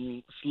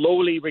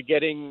slowly we're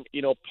getting,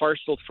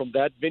 parcels from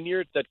that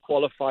vineyard that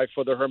qualify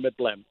for the Hermit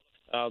blend.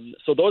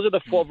 So those are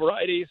the 4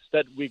 varieties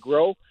that we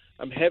grow.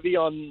 I'm heavy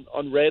on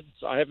reds.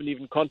 I haven't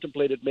even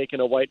contemplated making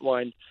a white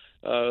wine.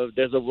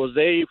 There's a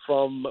rosé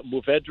from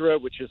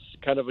Mourvedre, which is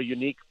kind of a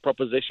unique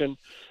proposition.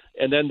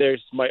 And then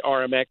there's my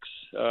RMX,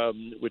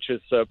 which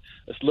is a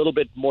little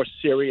bit more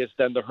serious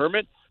than the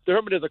Hermit. The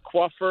Hermit is a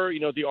coiffeur.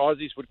 The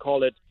Aussies would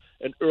call it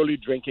an early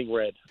drinking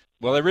red.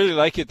 Well, I really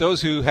like it.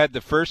 Those who had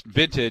the first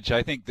vintage,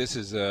 I think this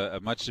is a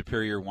much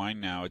superior wine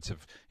now. It's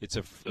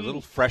a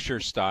little fresher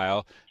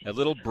style, a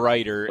little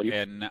brighter,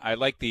 and I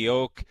like the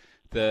oak.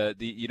 The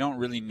you don't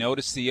really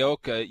notice the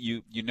oak.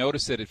 You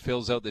notice that it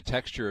fills out the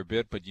texture a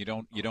bit, but you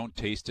don't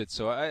taste it.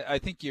 So I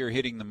think you're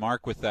hitting the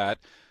mark with that.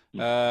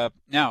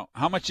 Now,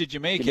 how much did you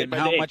make it, and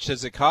how much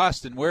does it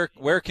cost, and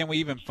where can we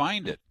even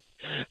find it?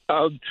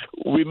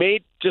 We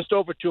made just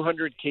over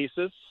 200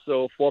 cases,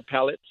 so 4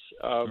 pallets.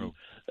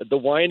 The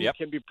wine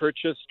can be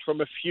purchased from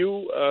a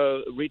few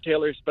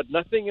retailers, but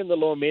nothing in the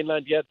Lower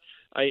Mainland yet.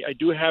 I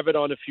do have it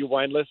on a few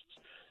wine lists.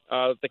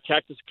 The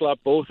Cactus Club,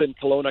 both in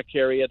Kelowna,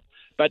 carry it.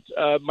 But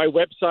my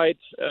website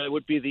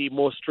would be the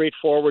most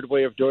straightforward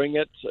way of doing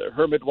it,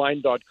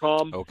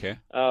 hermitwine.com. Okay.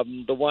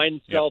 The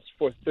wine sells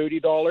for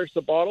 $30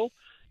 a bottle,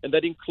 and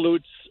that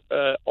includes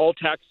all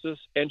taxes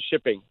and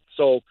shipping.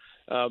 So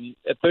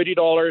at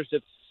 $30,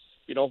 it's,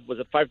 was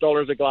it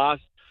 $5 a glass?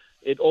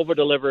 It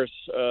over-delivers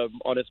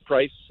on its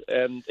price.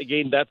 And,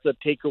 again, that's a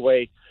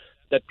takeaway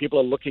that people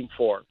are looking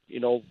for.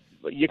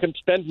 You can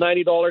spend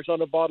 $90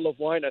 on a bottle of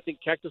wine. I think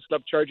Cactus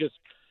Club charges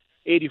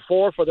 $84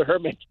 for the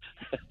Hermit.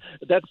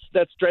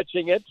 That's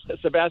stretching it,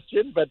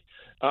 Sebastian. But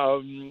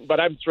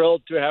I'm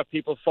thrilled to have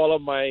people follow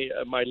my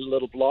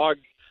little blog.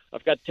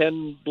 I've got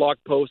 10 blog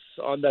posts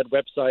on that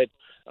website.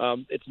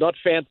 It's not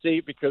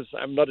fancy because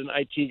I'm not an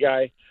IT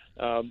guy.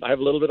 I have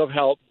a little bit of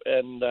help,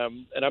 and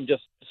I'm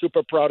just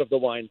super proud of the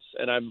wines.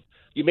 And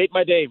you made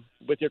my day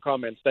with your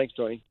comments. Thanks,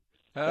 Tony.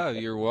 Oh,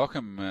 you're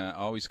welcome.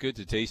 Always good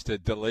to taste a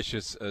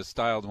delicious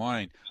styled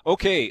wine.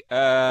 Okay,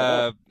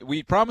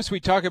 we promised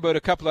we'd talk about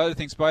a couple other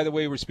things. By the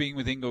way, we're speaking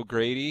with Ingo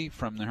Grady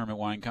from the Hermit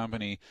Wine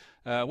Company.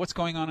 What's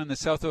going on in the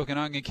South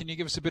Okanagan? Can you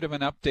give us a bit of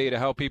an update of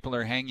how people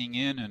are hanging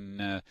in?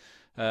 And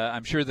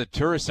I'm sure the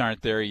tourists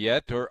aren't there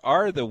yet, or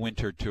are the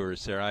winter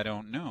tourists there? I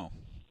don't know.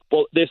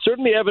 Well, there's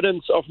certainly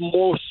evidence of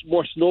more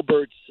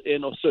snowbirds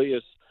in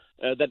Osoyoos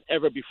than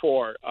ever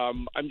before.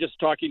 I'm just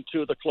talking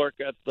to the clerk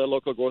at the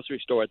local grocery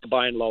store at the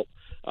Buy and Low.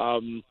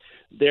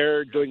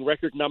 They're doing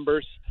record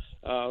numbers.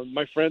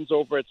 My friends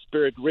over at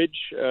Spirit Ridge,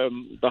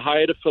 the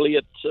Hyatt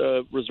affiliate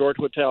resort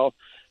hotel,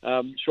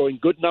 showing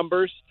good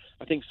numbers.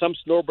 I think some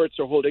snowbirds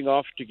are holding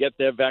off to get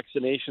their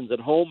vaccinations at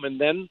home and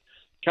then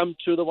come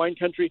to the wine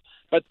country.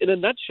 But in a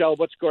nutshell,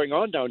 what's going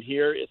on down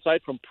here,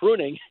 aside from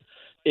pruning,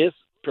 is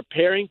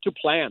preparing to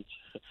plant.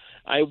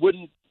 I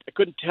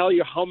couldn't tell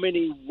you how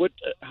many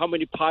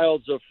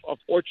piles of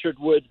orchard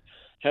wood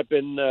have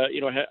been,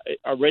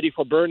 are ready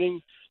for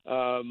burning.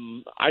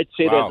 I'd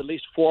say there's at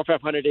least 400 or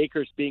 500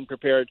 acres being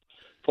prepared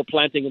for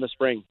planting in the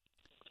spring.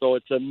 So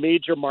it's a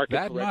major market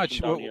that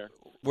correction much. down here.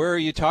 Where are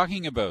you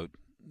talking about?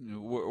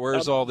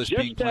 Where's all this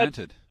being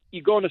planted?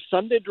 You go on a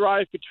Sunday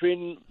drive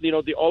between,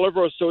 the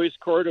Oliver Osoyoos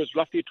corridor is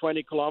roughly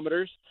 20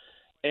 kilometers.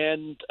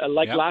 And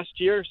last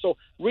year, so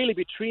really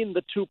between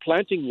the two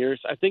planting years,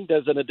 I think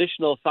there's an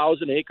additional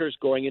 1,000 acres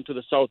going into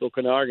the South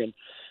Okanagan.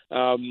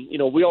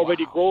 We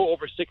already grow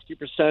over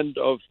 60%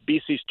 of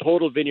BC's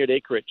total vineyard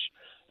acreage.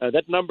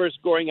 That number is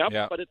going up,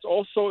 but it's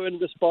also in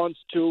response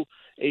to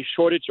a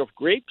shortage of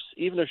grapes,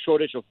 even a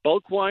shortage of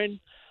bulk wine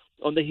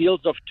on the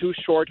heels of 2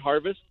 short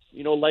harvests.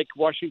 Like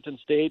Washington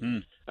State,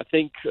 I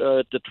think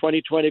the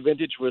 2020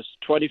 vintage was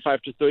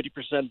 25 to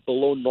 30%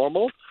 below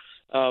normal.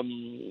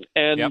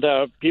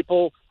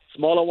 People,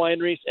 smaller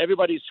wineries,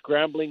 everybody's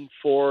scrambling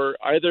for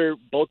either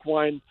bulk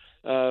wine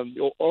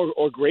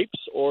or grapes,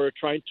 or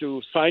trying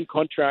to sign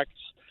contracts,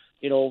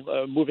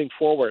 moving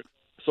forward.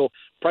 So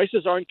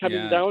prices aren't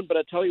coming down, but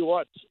I tell you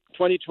what,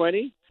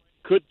 2020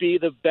 could be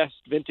the best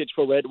vintage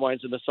for red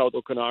wines in the South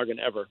Okanagan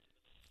ever.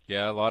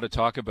 Yeah, a lot of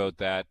talk about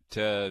that.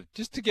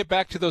 Just to get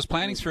back to those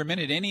plantings for a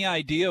minute, any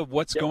idea of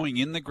what's going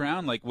in the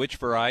ground, like which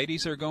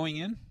varieties are going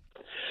in?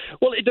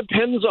 Well, it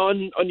depends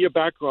on your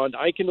background.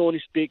 I can only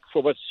speak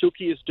for what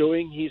Suki is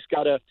doing. He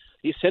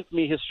sent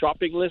me his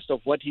shopping list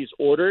of what he's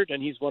ordered,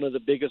 and he's one of the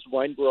biggest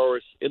wine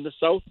growers in the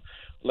South,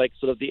 like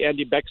sort of the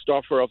Andy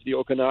Beckstoffer of the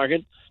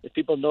Okanagan, if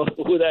people know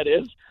who that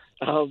is.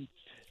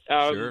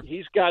 Sure.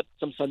 He's got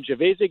some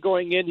Sangiovese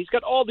going in. He's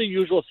got all the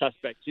usual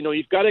suspects.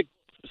 You've got to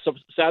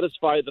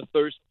satisfy the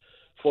thirst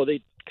for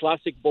the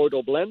classic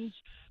Bordeaux blends,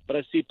 but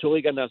I see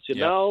Touriga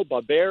Nacional,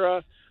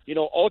 Barbera,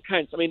 all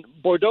kinds. I mean,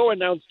 Bordeaux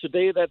announced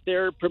today that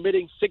they're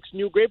permitting 6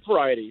 new grape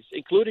varieties,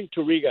 including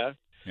Touriga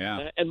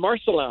and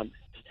Marcelin.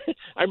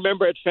 I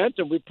remember at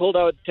Phantom, we pulled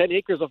out 10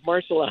 acres of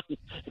Marcelin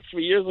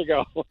 3 years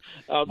ago.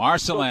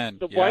 Marcelin,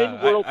 so the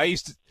wine world, I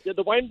used to...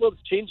 the wine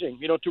world's changing,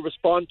 to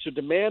respond to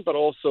demand, but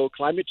also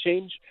climate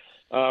change.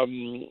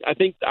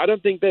 I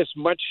don't think there's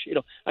much,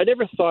 I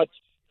never thought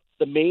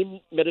the main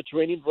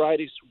Mediterranean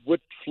varieties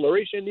would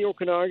flourish in the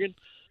Okanagan.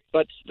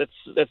 But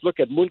let's look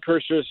at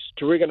Moonkircher's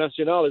Touriga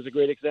Nacional is a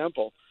great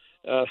example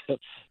of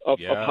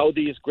how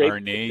these grapes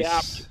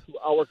adapt to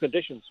our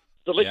conditions.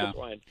 Delicious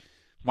wine.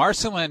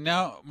 Marcelin,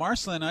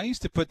 I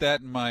used to put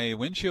that in my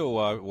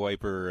windshield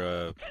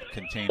wiper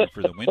container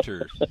for the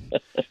winter.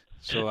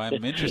 So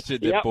I'm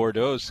interested that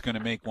Bordeaux is going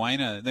to make wine.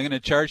 They're going to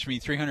charge me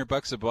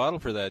 $300 a bottle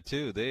for that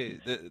too.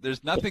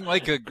 There's nothing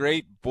like a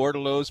great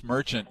Bordeaux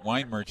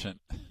wine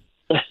merchant.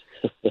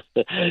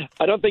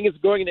 I don't think it's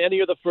going in any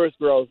of the first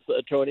rows,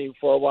 Tony,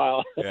 for a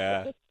while.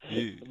 Yeah.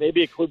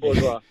 Maybe a Clos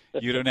Bourgeois.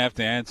 You don't have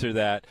to answer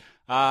that.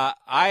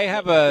 I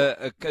have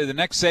the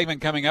next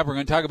segment coming up. We're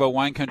going to talk about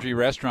wine country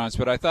restaurants,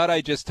 but I thought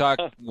I'd just talk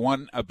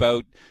one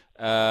about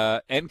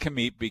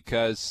Encameet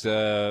because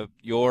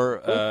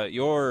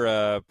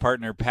your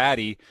partner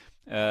Patty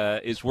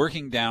is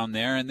working down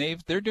there, and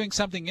they're doing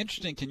something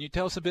interesting. Can you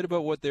tell us a bit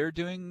about what they're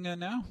doing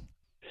now?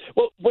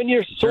 Well, when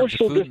you're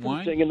social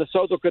distancing in the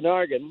South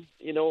Okanagan,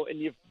 and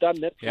you've done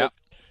Netflix,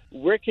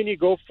 where can you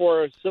go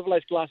for a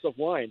civilized glass of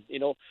wine?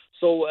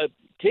 So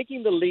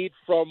taking the lead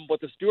from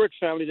what the Stewart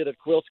family did at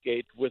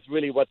Quailsgate with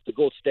really what's the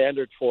gold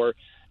standard for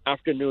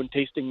afternoon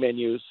tasting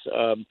menus,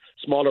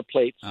 smaller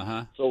plates.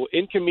 So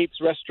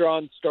Encameet's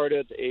restaurant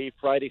started a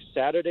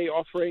Friday-Saturday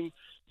offering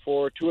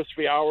for 2 or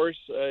 3 hours.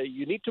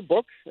 You need to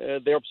book.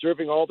 They're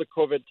observing all the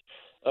COVID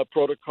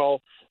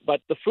protocol,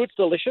 but the food's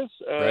delicious.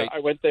 Right. I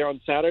went there on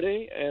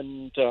Saturday,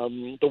 and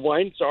the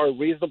wines are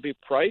reasonably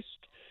priced.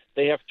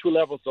 They have 2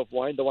 levels of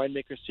wine, the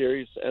Winemaker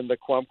Series and the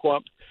Quam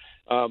Quam.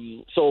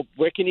 So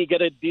where can you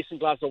get a decent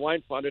glass of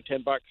wine for under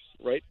 $10,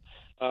 right?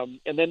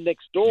 And then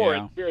next door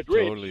in Spirit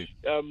Ridge,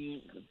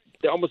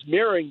 they're almost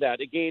mirroring that.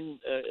 Again,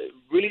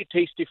 really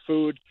tasty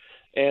food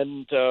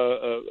and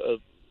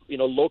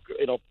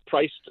local,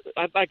 priced.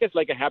 I guess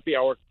like a happy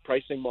hour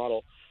pricing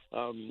model.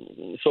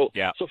 So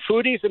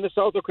foodies in the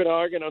South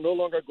Okanagan are no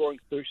longer going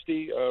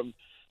thirsty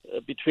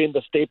between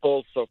the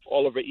staples of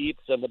Oliver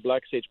Eats and the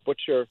Black Sage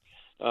Butcher.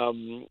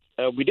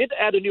 We did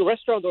add a new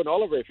restaurant on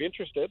Oliver, if you're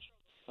interested.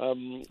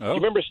 Do you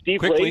remember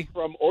Steve Ray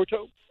from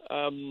Orto?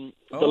 The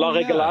La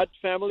Regalade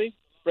family,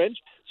 French.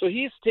 So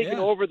he's taken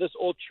over this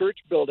old church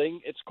building.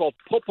 It's called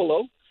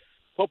Popolo.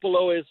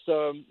 Popolo is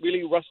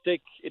really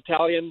rustic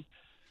Italian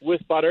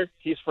with butter.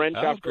 He's French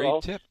after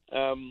all. Tip.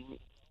 And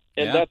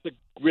that's a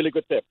really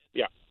good tip.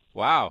 Yeah.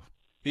 Wow.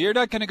 You're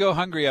not going to go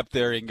hungry up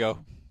there,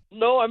 Ingo.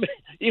 No, I mean,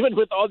 even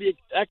with all the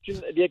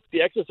action,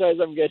 the exercise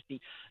I'm getting,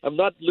 I'm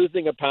not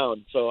losing a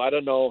pound. So I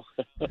don't know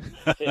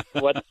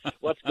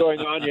what's going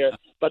on here.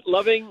 But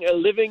loving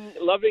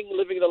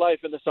the life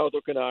in the South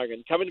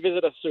Okanagan. Come and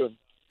visit us soon.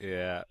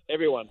 Yeah.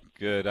 Everyone.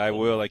 Good. I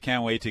will. I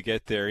can't wait to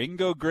get there.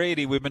 Ingo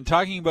Grady, we've been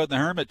talking about the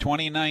Hermit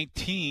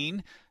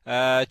 2019.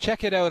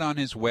 Check it out on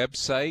his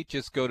website.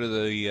 Just go to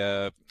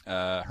the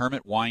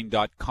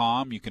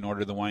hermitwine.com. You can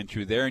order the wine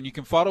through there, and you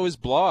can follow his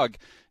blog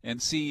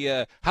and see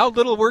how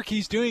little work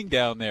he's doing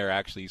down there.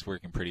 Actually, he's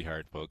working pretty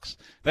hard, folks.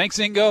 Thanks,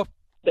 Ingo.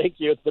 Thank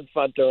you. It's been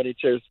fun, Tony.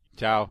 Cheers.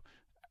 Ciao.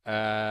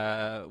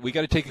 We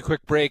got to take a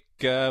quick break,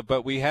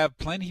 but we have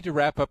plenty to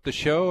wrap up the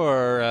show.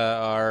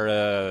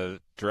 Our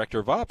Director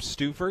of Ops,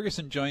 Stu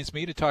Ferguson, joins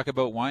me to talk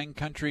about wine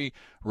country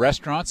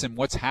restaurants and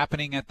what's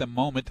happening at the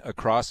moment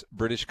across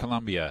British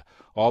Columbia.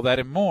 All that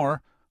and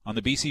more on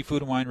the BC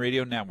Food and Wine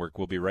Radio Network.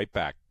 We'll be right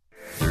back.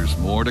 There's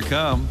more to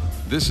come.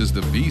 This is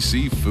the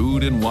BC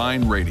Food and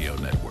Wine Radio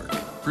Network,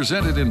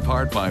 presented in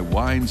part by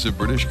Wines of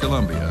British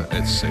Columbia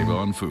at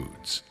Save-On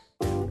Foods.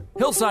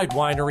 Hillside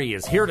Winery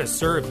is here to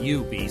serve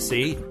you,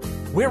 BC.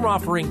 We're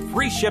offering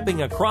free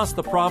shipping across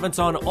the province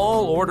on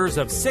all orders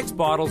of 6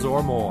 bottles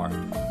or more.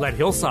 Let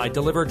Hillside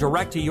deliver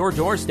direct to your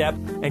doorstep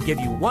and give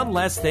you one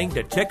less thing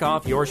to tick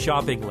off your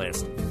shopping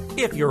list.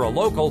 If you're a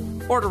local,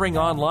 ordering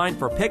online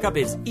for pickup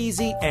is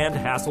easy and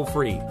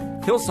hassle-free.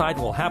 Hillside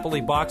will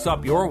happily box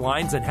up your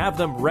wines and have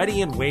them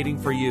ready and waiting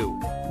for you.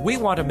 We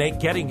want to make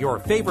getting your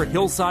favorite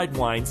Hillside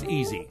wines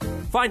easy.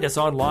 Find us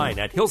online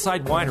at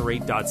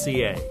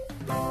hillsidewinery.ca.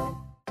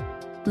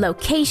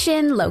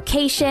 Location,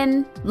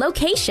 location,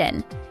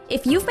 location.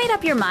 If you've made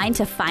up your mind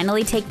to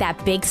finally take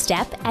that big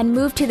step and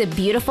move to the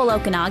beautiful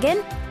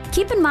Okanagan,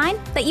 keep in mind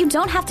that you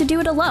don't have to do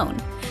it alone.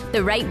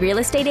 The right real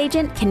estate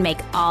agent can make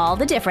all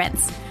the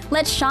difference.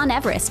 Let Sean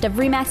Everest of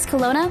RE/MAX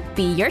Kelowna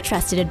be your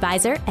trusted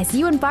advisor as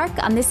you embark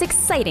on this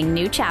exciting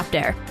new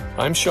chapter.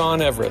 I'm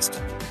Sean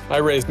Everest. I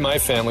raised my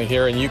family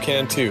here and you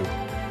can too.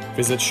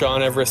 Visit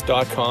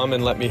SeanEverest.com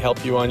and let me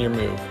help you on your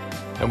move.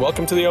 And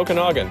welcome to the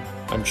Okanagan.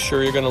 I'm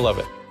sure you're going to love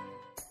it.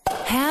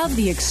 Have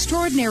the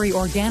extraordinary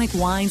organic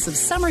wines of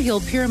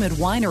Summerhill Pyramid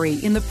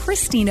Winery in the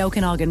pristine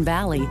Okanagan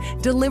Valley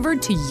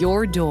delivered to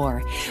your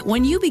door.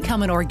 When you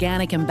become an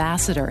organic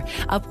ambassador,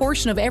 a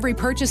portion of every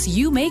purchase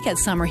you make at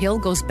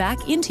Summerhill goes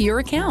back into your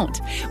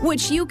account,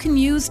 which you can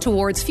use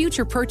towards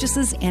future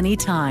purchases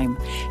anytime.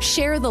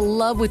 Share the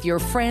love with your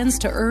friends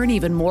to earn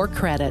even more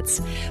credits.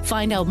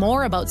 Find out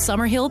more about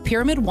Summerhill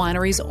Pyramid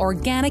Winery's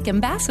Organic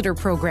Ambassador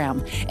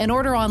Program and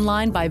order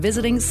online by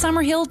visiting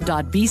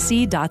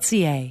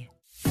summerhill.bc.ca.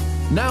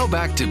 Now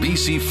back to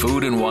BC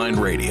Food and Wine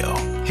Radio.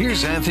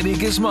 Here's Anthony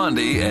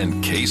Gismondi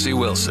and Casey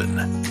Wilson.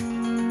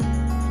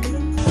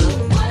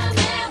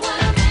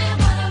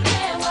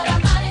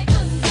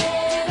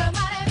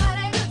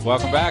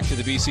 Welcome back to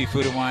the BC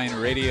Food and Wine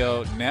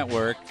Radio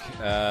Network.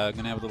 Going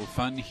to have a little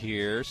fun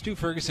here. Stu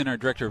Ferguson, our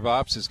Director of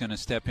Ops, is going to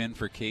step in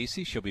for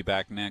Casey. She'll be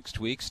back next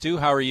week. Stu,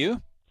 how are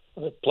you?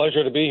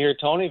 Pleasure to be here,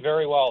 Tony.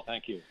 Very well,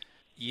 thank you.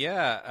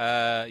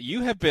 Yeah,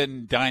 you have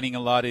been dining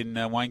a lot in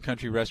wine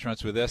country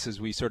restaurants with us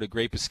as we sort of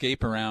grape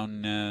escape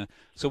around.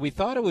 So we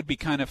thought it would be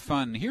kind of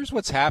fun. Here's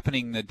what's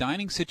happening. The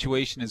dining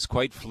situation is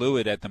quite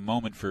fluid at the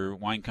moment for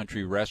wine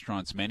country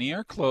restaurants. Many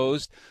are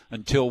closed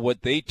until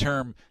what they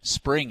term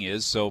spring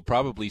is, so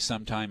probably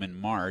sometime in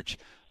March.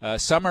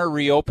 Some are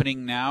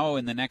reopening now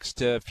in the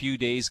next few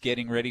days,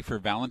 getting ready for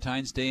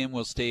Valentine's Day, and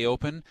will stay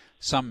open.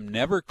 Some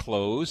never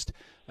closed.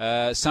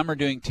 Some are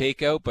doing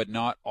takeout, but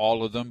not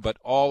all of them. But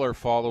all are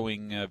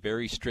following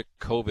very strict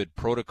COVID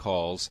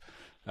protocols.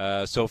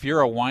 So if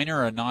you're a whiner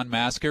or a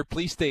non-masker,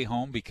 please stay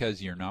home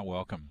because you're not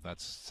welcome.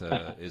 That's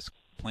as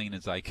plain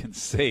as I can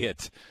say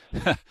it.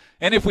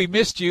 And if we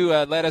missed you,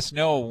 let us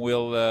know.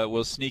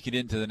 We'll sneak it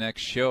into the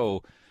next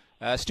show.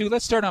 Stu,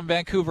 let's start on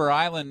Vancouver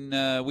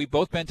Island. We've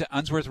both been to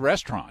Unsworth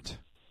Restaurant.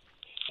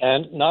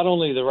 And not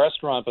only the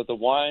restaurant, but the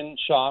wine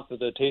shop,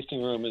 the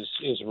tasting room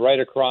is right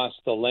across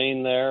the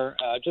lane there.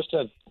 Just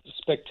a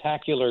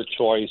spectacular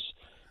choice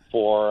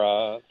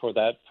for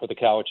the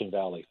Cowichan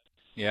Valley.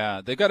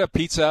 Yeah, they've got a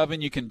pizza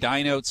oven. You can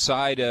dine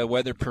outside,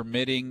 weather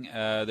permitting.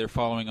 They're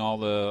following all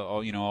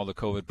the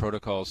COVID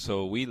protocols.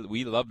 So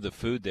we love the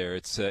food there.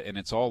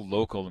 It's all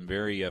local and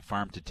very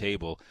farm to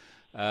table.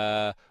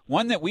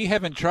 One that we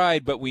haven't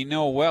tried but we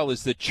know well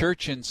is the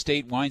Church and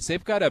State Wines.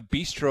 They've got a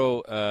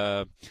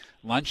bistro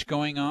lunch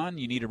going on.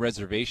 You need a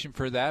reservation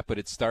for that, but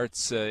it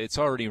starts. It's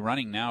already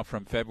running now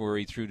from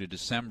February through to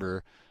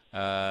December,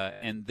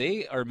 and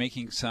they are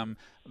making some,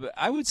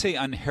 I would say,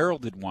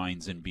 unheralded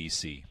wines in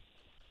BC.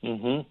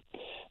 Mm-hmm.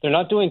 They're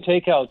not doing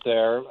takeout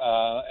there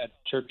at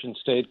Church and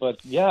State,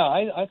 but yeah,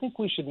 I think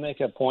we should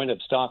make a point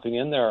of stopping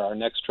in there our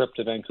next trip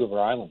to Vancouver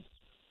Island.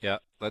 Yeah,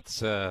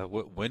 let's.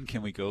 When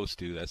can we go,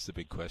 Stu? That's the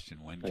big question.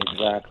 When?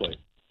 Exactly.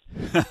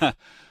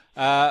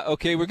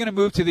 Okay, we're going to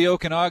move to the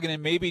Okanagan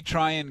and maybe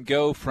try and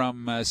go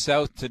from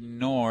south to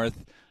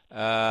north.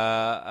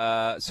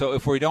 So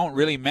if we don't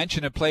really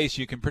mention a place,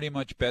 you can pretty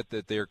much bet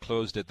that they're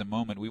closed at the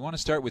moment. We want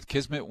to start with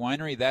Kismet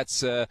Winery.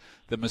 That's the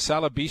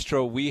Masala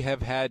Bistro. We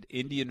have had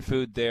Indian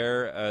food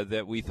there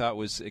that we thought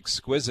was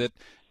exquisite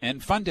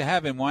and fun to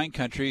have in wine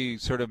country.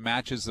 Sort of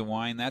matches the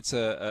wine. That's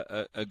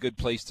a good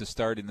place to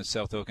start in the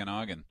South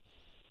Okanagan.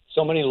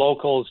 So many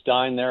locals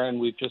dine there, and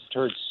we've just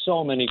heard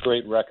so many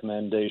great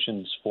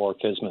recommendations for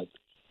Kismet.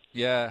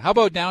 Yeah. How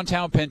about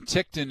downtown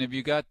Penticton? Have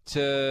you got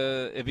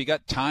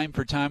time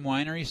for Time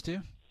Wineries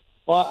too?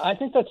 Well, I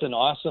think that's an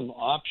awesome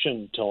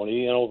option,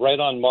 Tony. Right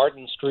on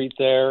Martin Street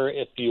there,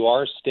 if you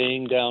are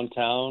staying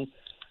downtown,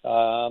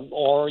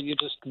 or you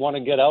just want to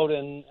get out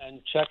and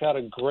check out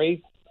a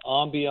great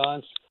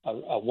ambiance,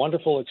 a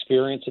wonderful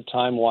experience at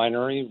Time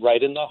Winery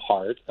right in the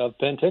heart of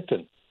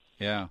Penticton.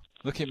 Yeah.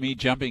 Look at me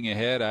jumping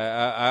ahead.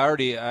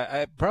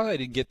 I probably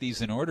didn't get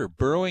these in order.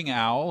 Burrowing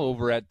Owl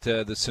over at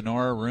the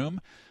Sonora Room.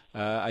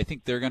 I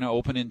think they're going to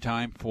open in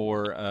time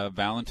for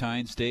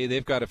Valentine's Day.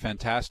 They've got a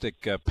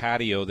fantastic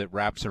patio that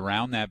wraps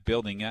around that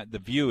building. The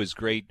view is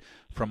great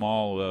from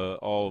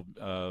all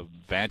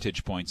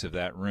vantage points of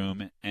that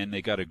room, and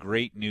they got a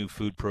great new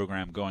food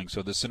program going.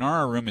 So the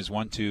Sonora Room is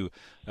one to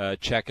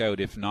check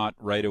out, if not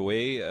right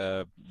away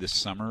this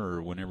summer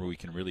or whenever we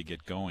can really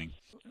get going.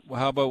 Well,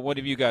 how about what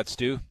have you got,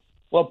 Stu?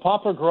 Well,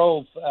 Poplar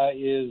Grove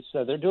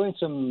they're doing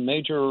some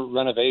major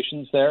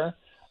renovations there.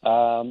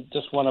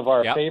 Just one of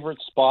our favorite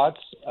spots.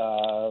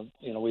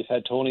 We've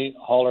had Tony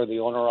Haller, the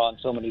owner, on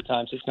so many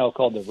times. It's now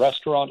called the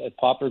Restaurant at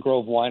Poplar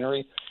Grove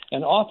Winery.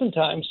 And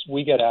oftentimes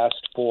we get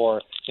asked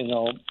for,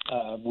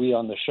 we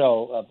on the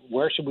show,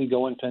 where should we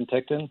go in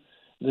Penticton?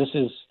 This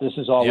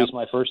is always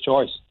my first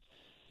choice.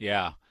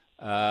 Yeah.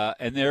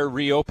 And they're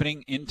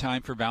reopening in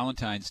time for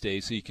Valentine's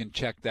Day, so you can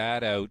check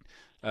that out.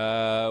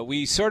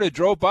 We sort of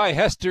drove by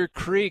Hester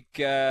Creek,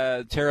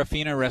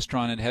 Terrafina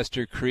restaurant at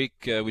Hester Creek,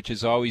 which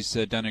has always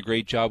done a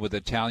great job with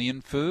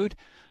Italian food.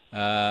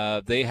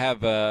 They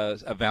have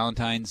a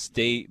Valentine's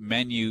Day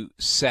menu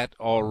set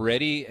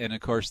already, and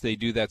of course they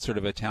do that sort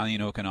of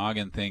Italian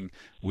Okanagan thing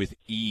with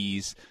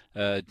ease.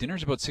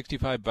 Dinner's about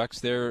 $65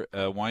 there,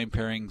 wine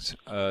pairings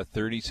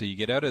 $30, so you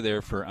get out of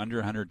there for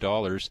under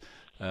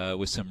 $100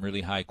 with some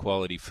really high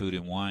quality food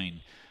and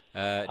wine.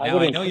 Now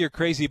I know you're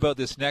crazy about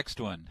this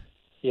next one.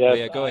 Yes,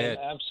 yeah, go ahead.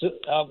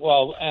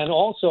 Well, and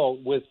also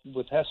with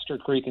Hester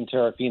Creek and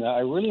Terrafina, I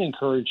really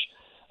encourage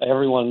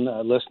everyone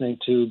listening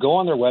to go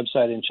on their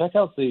website and check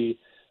out the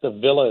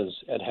villas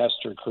at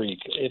Hester Creek.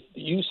 If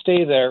you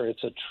stay there,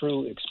 it's a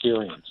true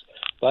experience.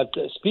 But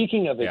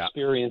speaking of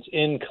experience,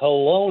 in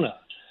Kelowna,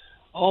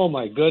 oh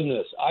my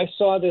goodness, I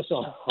saw this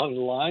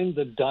online,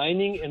 the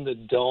dining in the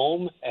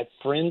dome at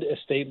Friend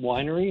Estate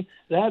Winery.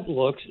 That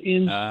looks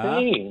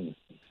insane.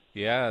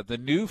 Yeah, the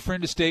new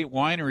Friend Estate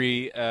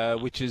Winery,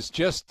 which is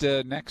just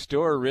next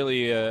door,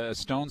 really a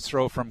stone's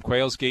throw from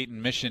Quails Gate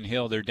and Mission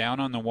Hill. They're down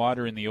on the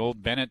water in the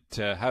old Bennett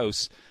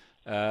house.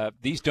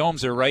 These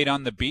domes are right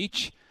on the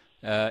beach.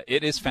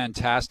 It is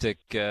fantastic.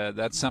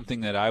 That's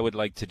something that I would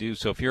like to do.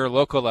 So if you're a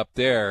local up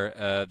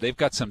there, they've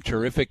got some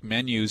terrific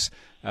menus.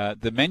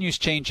 The menus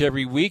change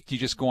every week. You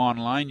just go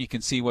online. You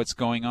can see what's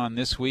going on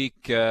this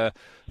week.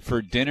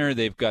 For dinner,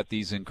 they've got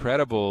these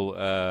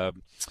incredible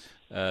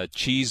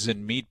cheese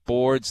and meat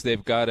boards.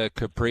 They've got a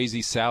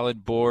caprese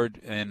salad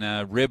board and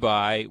a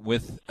ribeye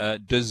with a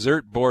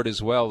dessert board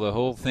as well. The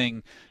whole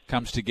thing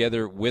comes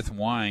together with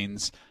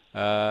wines.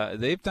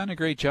 They've done a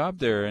great job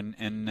there,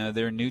 and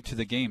they're new to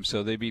the game,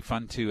 so they'd be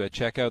fun to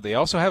check out. They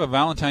also have a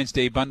Valentine's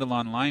Day bundle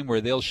online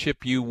where they'll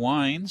ship you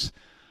wines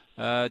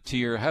to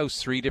your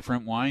house, 3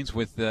 different wines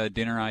with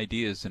dinner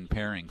ideas and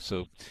pairings.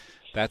 So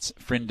that's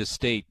Friend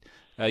Estate.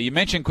 You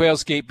mentioned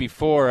Quail's Gate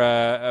before.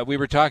 We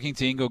were talking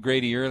to Ingo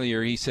Grady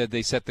earlier. He said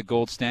they set the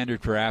gold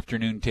standard for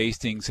afternoon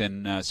tastings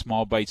and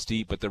small bites to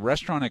eat, but the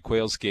restaurant at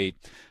Quail's Gate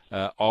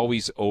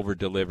always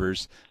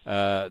over-delivers.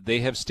 They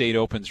have stayed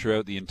open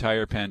throughout the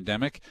entire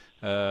pandemic,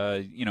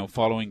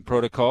 following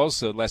protocols,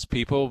 so less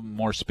people,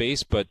 more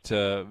space, but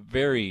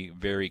very,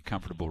 very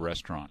comfortable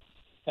restaurant.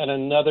 And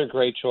another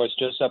great choice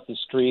just up the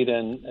street,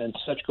 and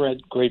such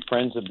great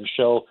friends of the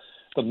show,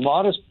 the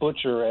Modest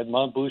Butcher at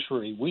Mount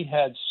Boucherie. We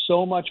had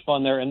so much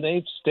fun there, and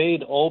they've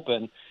stayed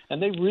open, and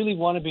they really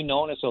want to be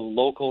known as a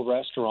local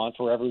restaurant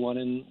for everyone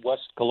in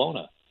West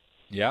Kelowna.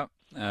 Yeah,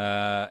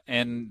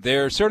 and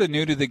they're sort of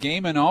new to the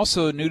game, and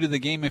also new to the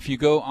game if you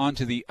go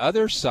onto the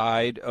other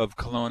side of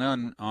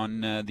Kelowna,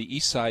 on the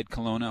east side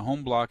Kelowna.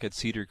 Home Block at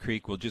Cedar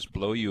Creek will just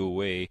blow you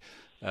away.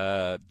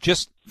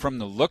 Just from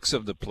the looks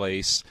of the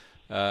place,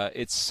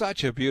 it's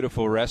such a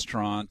beautiful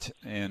restaurant,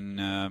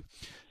 and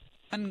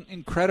an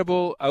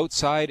incredible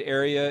outside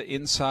area,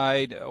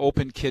 inside,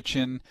 open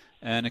kitchen,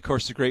 and, of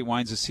course, the great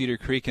wines of Cedar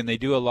Creek. And they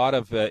do a lot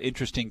of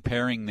interesting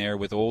pairing there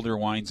with older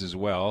wines as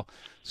well.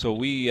 So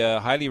we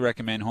highly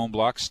recommend Home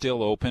Block,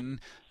 still open.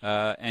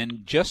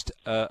 And just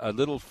a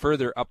little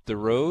further up the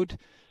road,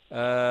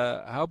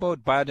 how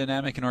about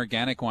biodynamic and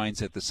organic wines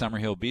at the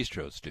Summerhill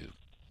Bistro, Stu?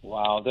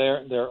 Wow,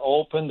 they're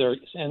open.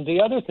 And the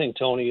other thing,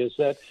 Tony, is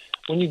that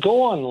when you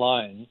go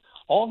online,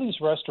 all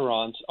these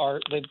restaurants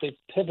they've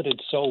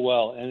pivoted so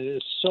well, and it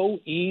is so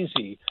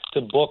easy to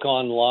book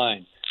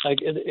online. Like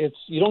it's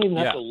you don't even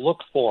have to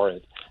look for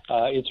it.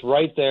 It's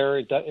right there.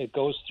 It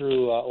goes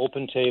through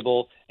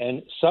OpenTable,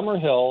 and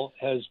Summerhill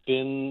has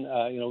been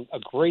a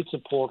great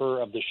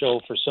supporter of the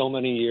show for so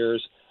many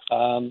years.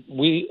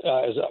 We,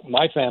 as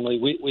my family,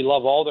 we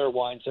love all their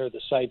wines there.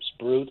 The Sipes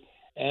Brut,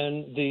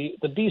 and the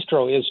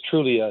bistro is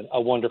truly a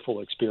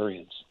wonderful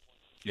experience.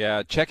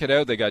 Yeah, check it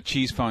out. They got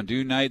cheese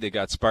fondue night. They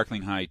got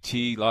sparkling high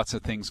tea. Lots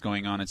of things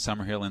going on at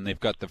Summerhill, and they've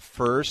got the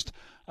first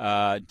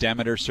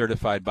Demeter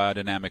certified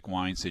biodynamic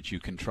wines that you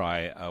can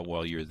try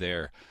while you're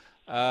there.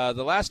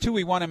 The last 2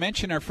 we want to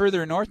mention are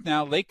further north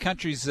now. Lake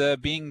Country's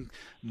being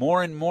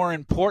more and more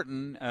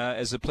important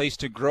as a place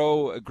to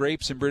grow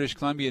grapes in British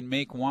Columbia and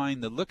make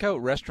wine. The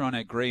Lookout Restaurant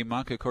at Grey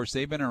Monk, of course,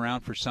 they've been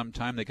around for some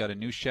time. They got a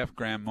new chef,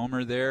 Graham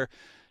Momer, there.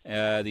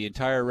 The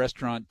entire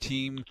restaurant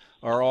team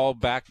are all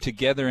back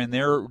together, and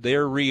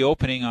they're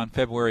reopening on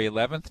February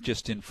 11th,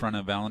 just in front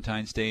of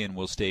Valentine's Day, and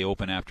will stay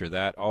open after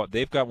that.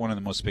 They've got one of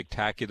the most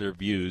spectacular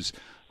views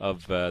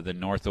of the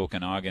North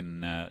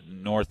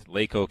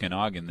Lake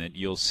Okanagan that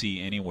you'll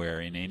see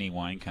anywhere in any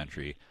wine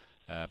country.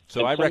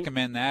 So I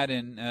recommend that.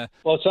 And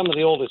some of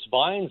the oldest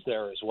vines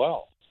there as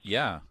well.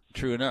 Yeah,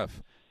 true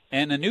enough.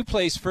 And a new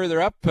place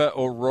further up,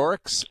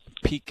 O'Rourke's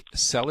Peak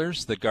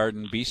Cellars, the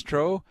Garden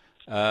Bistro.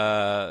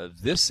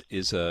 This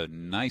is a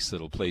nice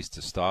little place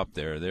to stop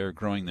there. They're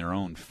growing their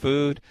own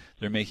food.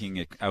 They're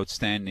making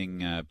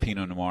outstanding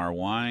Pinot Noir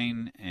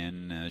wine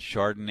and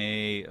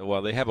Chardonnay.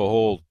 Well, they have a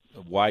whole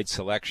wide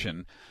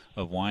selection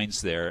of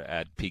wines there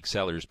at Peak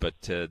Cellars, but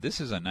this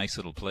is a nice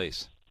little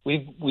place.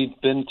 We've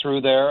been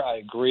through there. I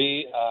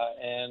agree.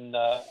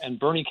 And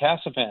Bernie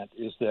Cassavant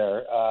is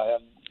there.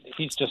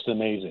 He's just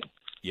amazing.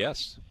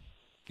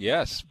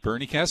 Yes,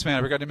 Bernie Cassavant,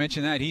 I forgot to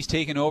mention that. He's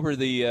taken over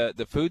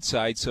the food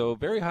side, so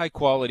very high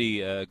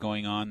quality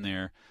going on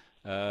there.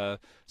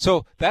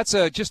 So that's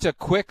just a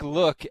quick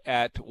look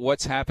at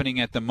what's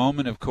happening at the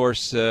moment. Of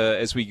course,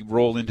 as we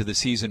roll into the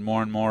season,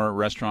 more and more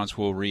restaurants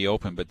will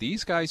reopen. But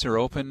these guys are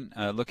open,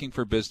 looking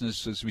for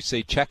business. As we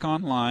say, check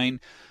online.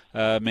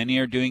 Many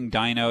are doing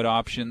dine-out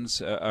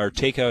options or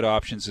take-out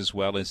options as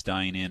well as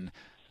dine-in.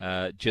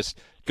 Just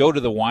go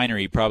to the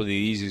winery, probably the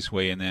easiest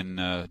way, and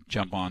then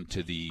jump on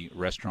to the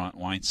restaurant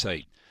wine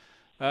site.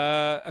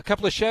 A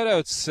couple of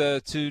shout-outs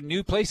to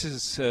new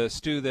places,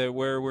 Stu,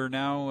 where we're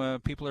now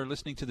people are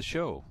listening to the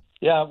show.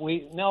 Yeah,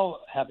 we now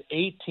have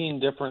 18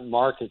 different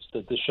markets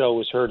that the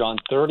show is heard on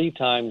 30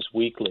 times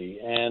weekly,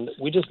 and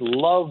we just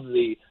love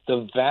the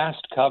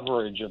vast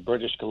coverage of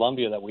British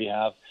Columbia that we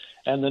have.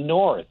 And the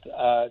north,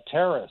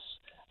 Terrace,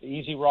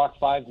 Easy Rock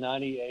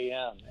 590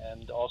 AM,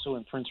 and also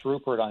in Prince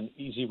Rupert on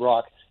Easy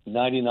Rock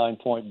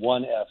 99.1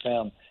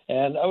 FM.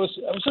 And I was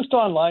just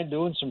online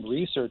doing some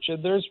research,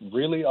 and there's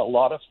really a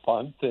lot of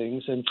fun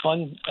things and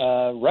fun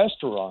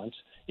restaurants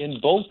in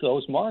both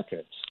those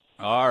markets.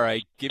 All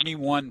right, give me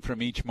one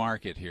from each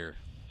market here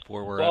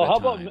before we're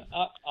out of time.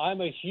 I'm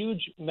a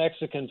huge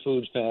Mexican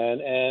food fan,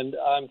 and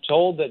I'm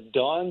told that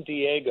Don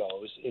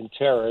Diego's in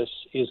Terrace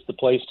is the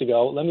place to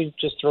go. Let me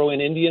just throw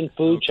in Indian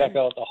food. Okay. Check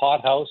out the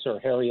Hot House or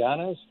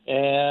Hariana's.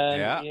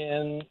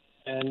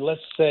 And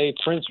let's say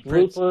Prince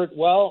Rupert.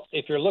 Well,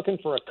 if you're looking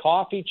for a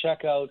coffee,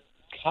 check out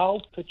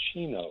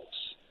Calpacinos.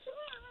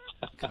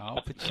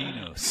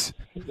 Calpacinos.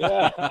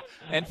 Yeah.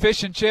 And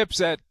fish and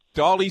chips at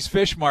Dolly's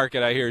Fish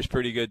Market, I hear, is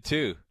pretty good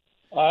too.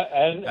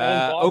 And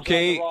Bob's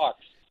okay. on the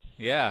Rocks.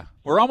 Yeah,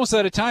 we're almost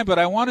out of time, but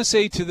I want to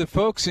say to the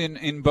folks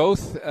in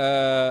both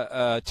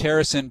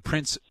Terrace and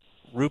Prince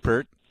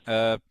Rupert,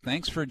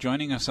 thanks for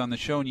joining us on the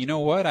show. And you know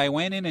what? I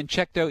went in and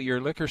checked out your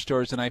liquor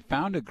stores, and I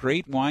found a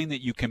great wine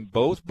that you can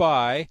both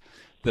buy.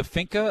 The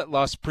Finca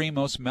Los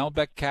Primos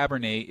Malbec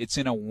Cabernet. It's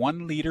in a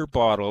 1-liter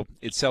bottle.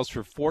 It sells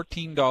for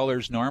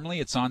 $14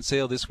 normally. It's on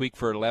sale this week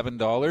for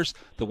 $11.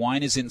 The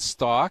wine is in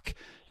stock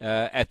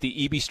at the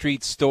Eby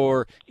Street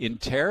store in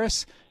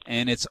Terrace,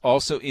 and it's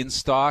also in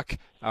stock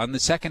on the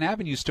 2nd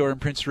Avenue store in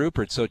Prince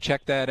Rupert. So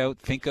check that out.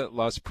 Finca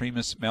Los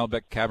Primos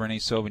Malbec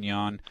Cabernet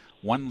Sauvignon,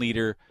 1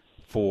 liter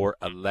for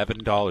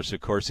 $11. Of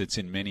course, it's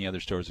in many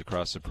other stores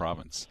across the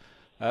province.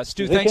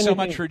 Stu, thanks so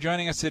much for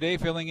joining us today,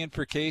 filling in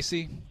for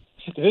Casey.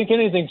 Do you think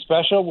anything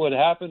special would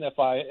happen if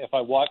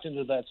I walked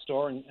into that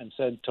store and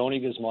said Tony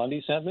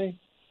Gismondi sent me?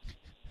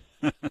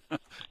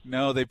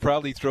 No, they'd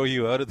probably throw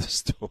you out of the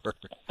store.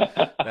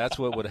 That's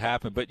what would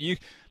happen. But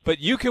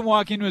you can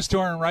walk into a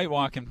store in White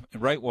Rock,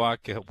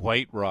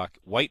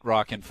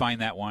 and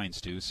find that wine,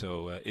 Stu.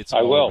 So it's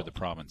all over the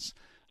province.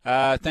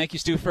 Thank you,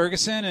 Stu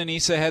Ferguson and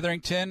Isa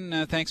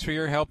Hetherington. Thanks for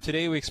your help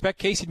today. We expect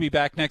Casey to be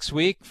back next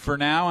week. For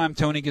now, I'm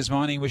Tony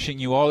Gismondi, wishing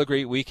you all a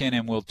great weekend,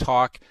 and we'll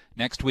talk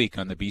next week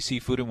on the BC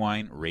Food and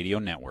Wine Radio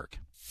Network.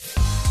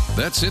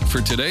 That's it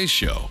for today's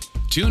show.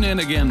 Tune in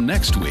again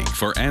next week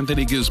for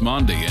Anthony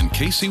Gismondi and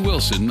Casey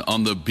Wilson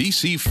on the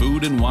BC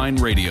Food and Wine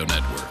Radio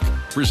Network.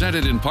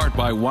 Presented in part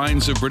by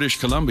Wines of British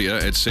Columbia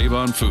at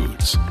Save-On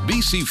Foods.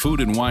 BC Food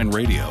and Wine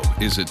Radio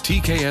is a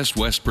TKS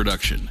West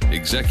production.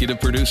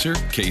 Executive producer,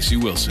 Casey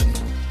Wilson.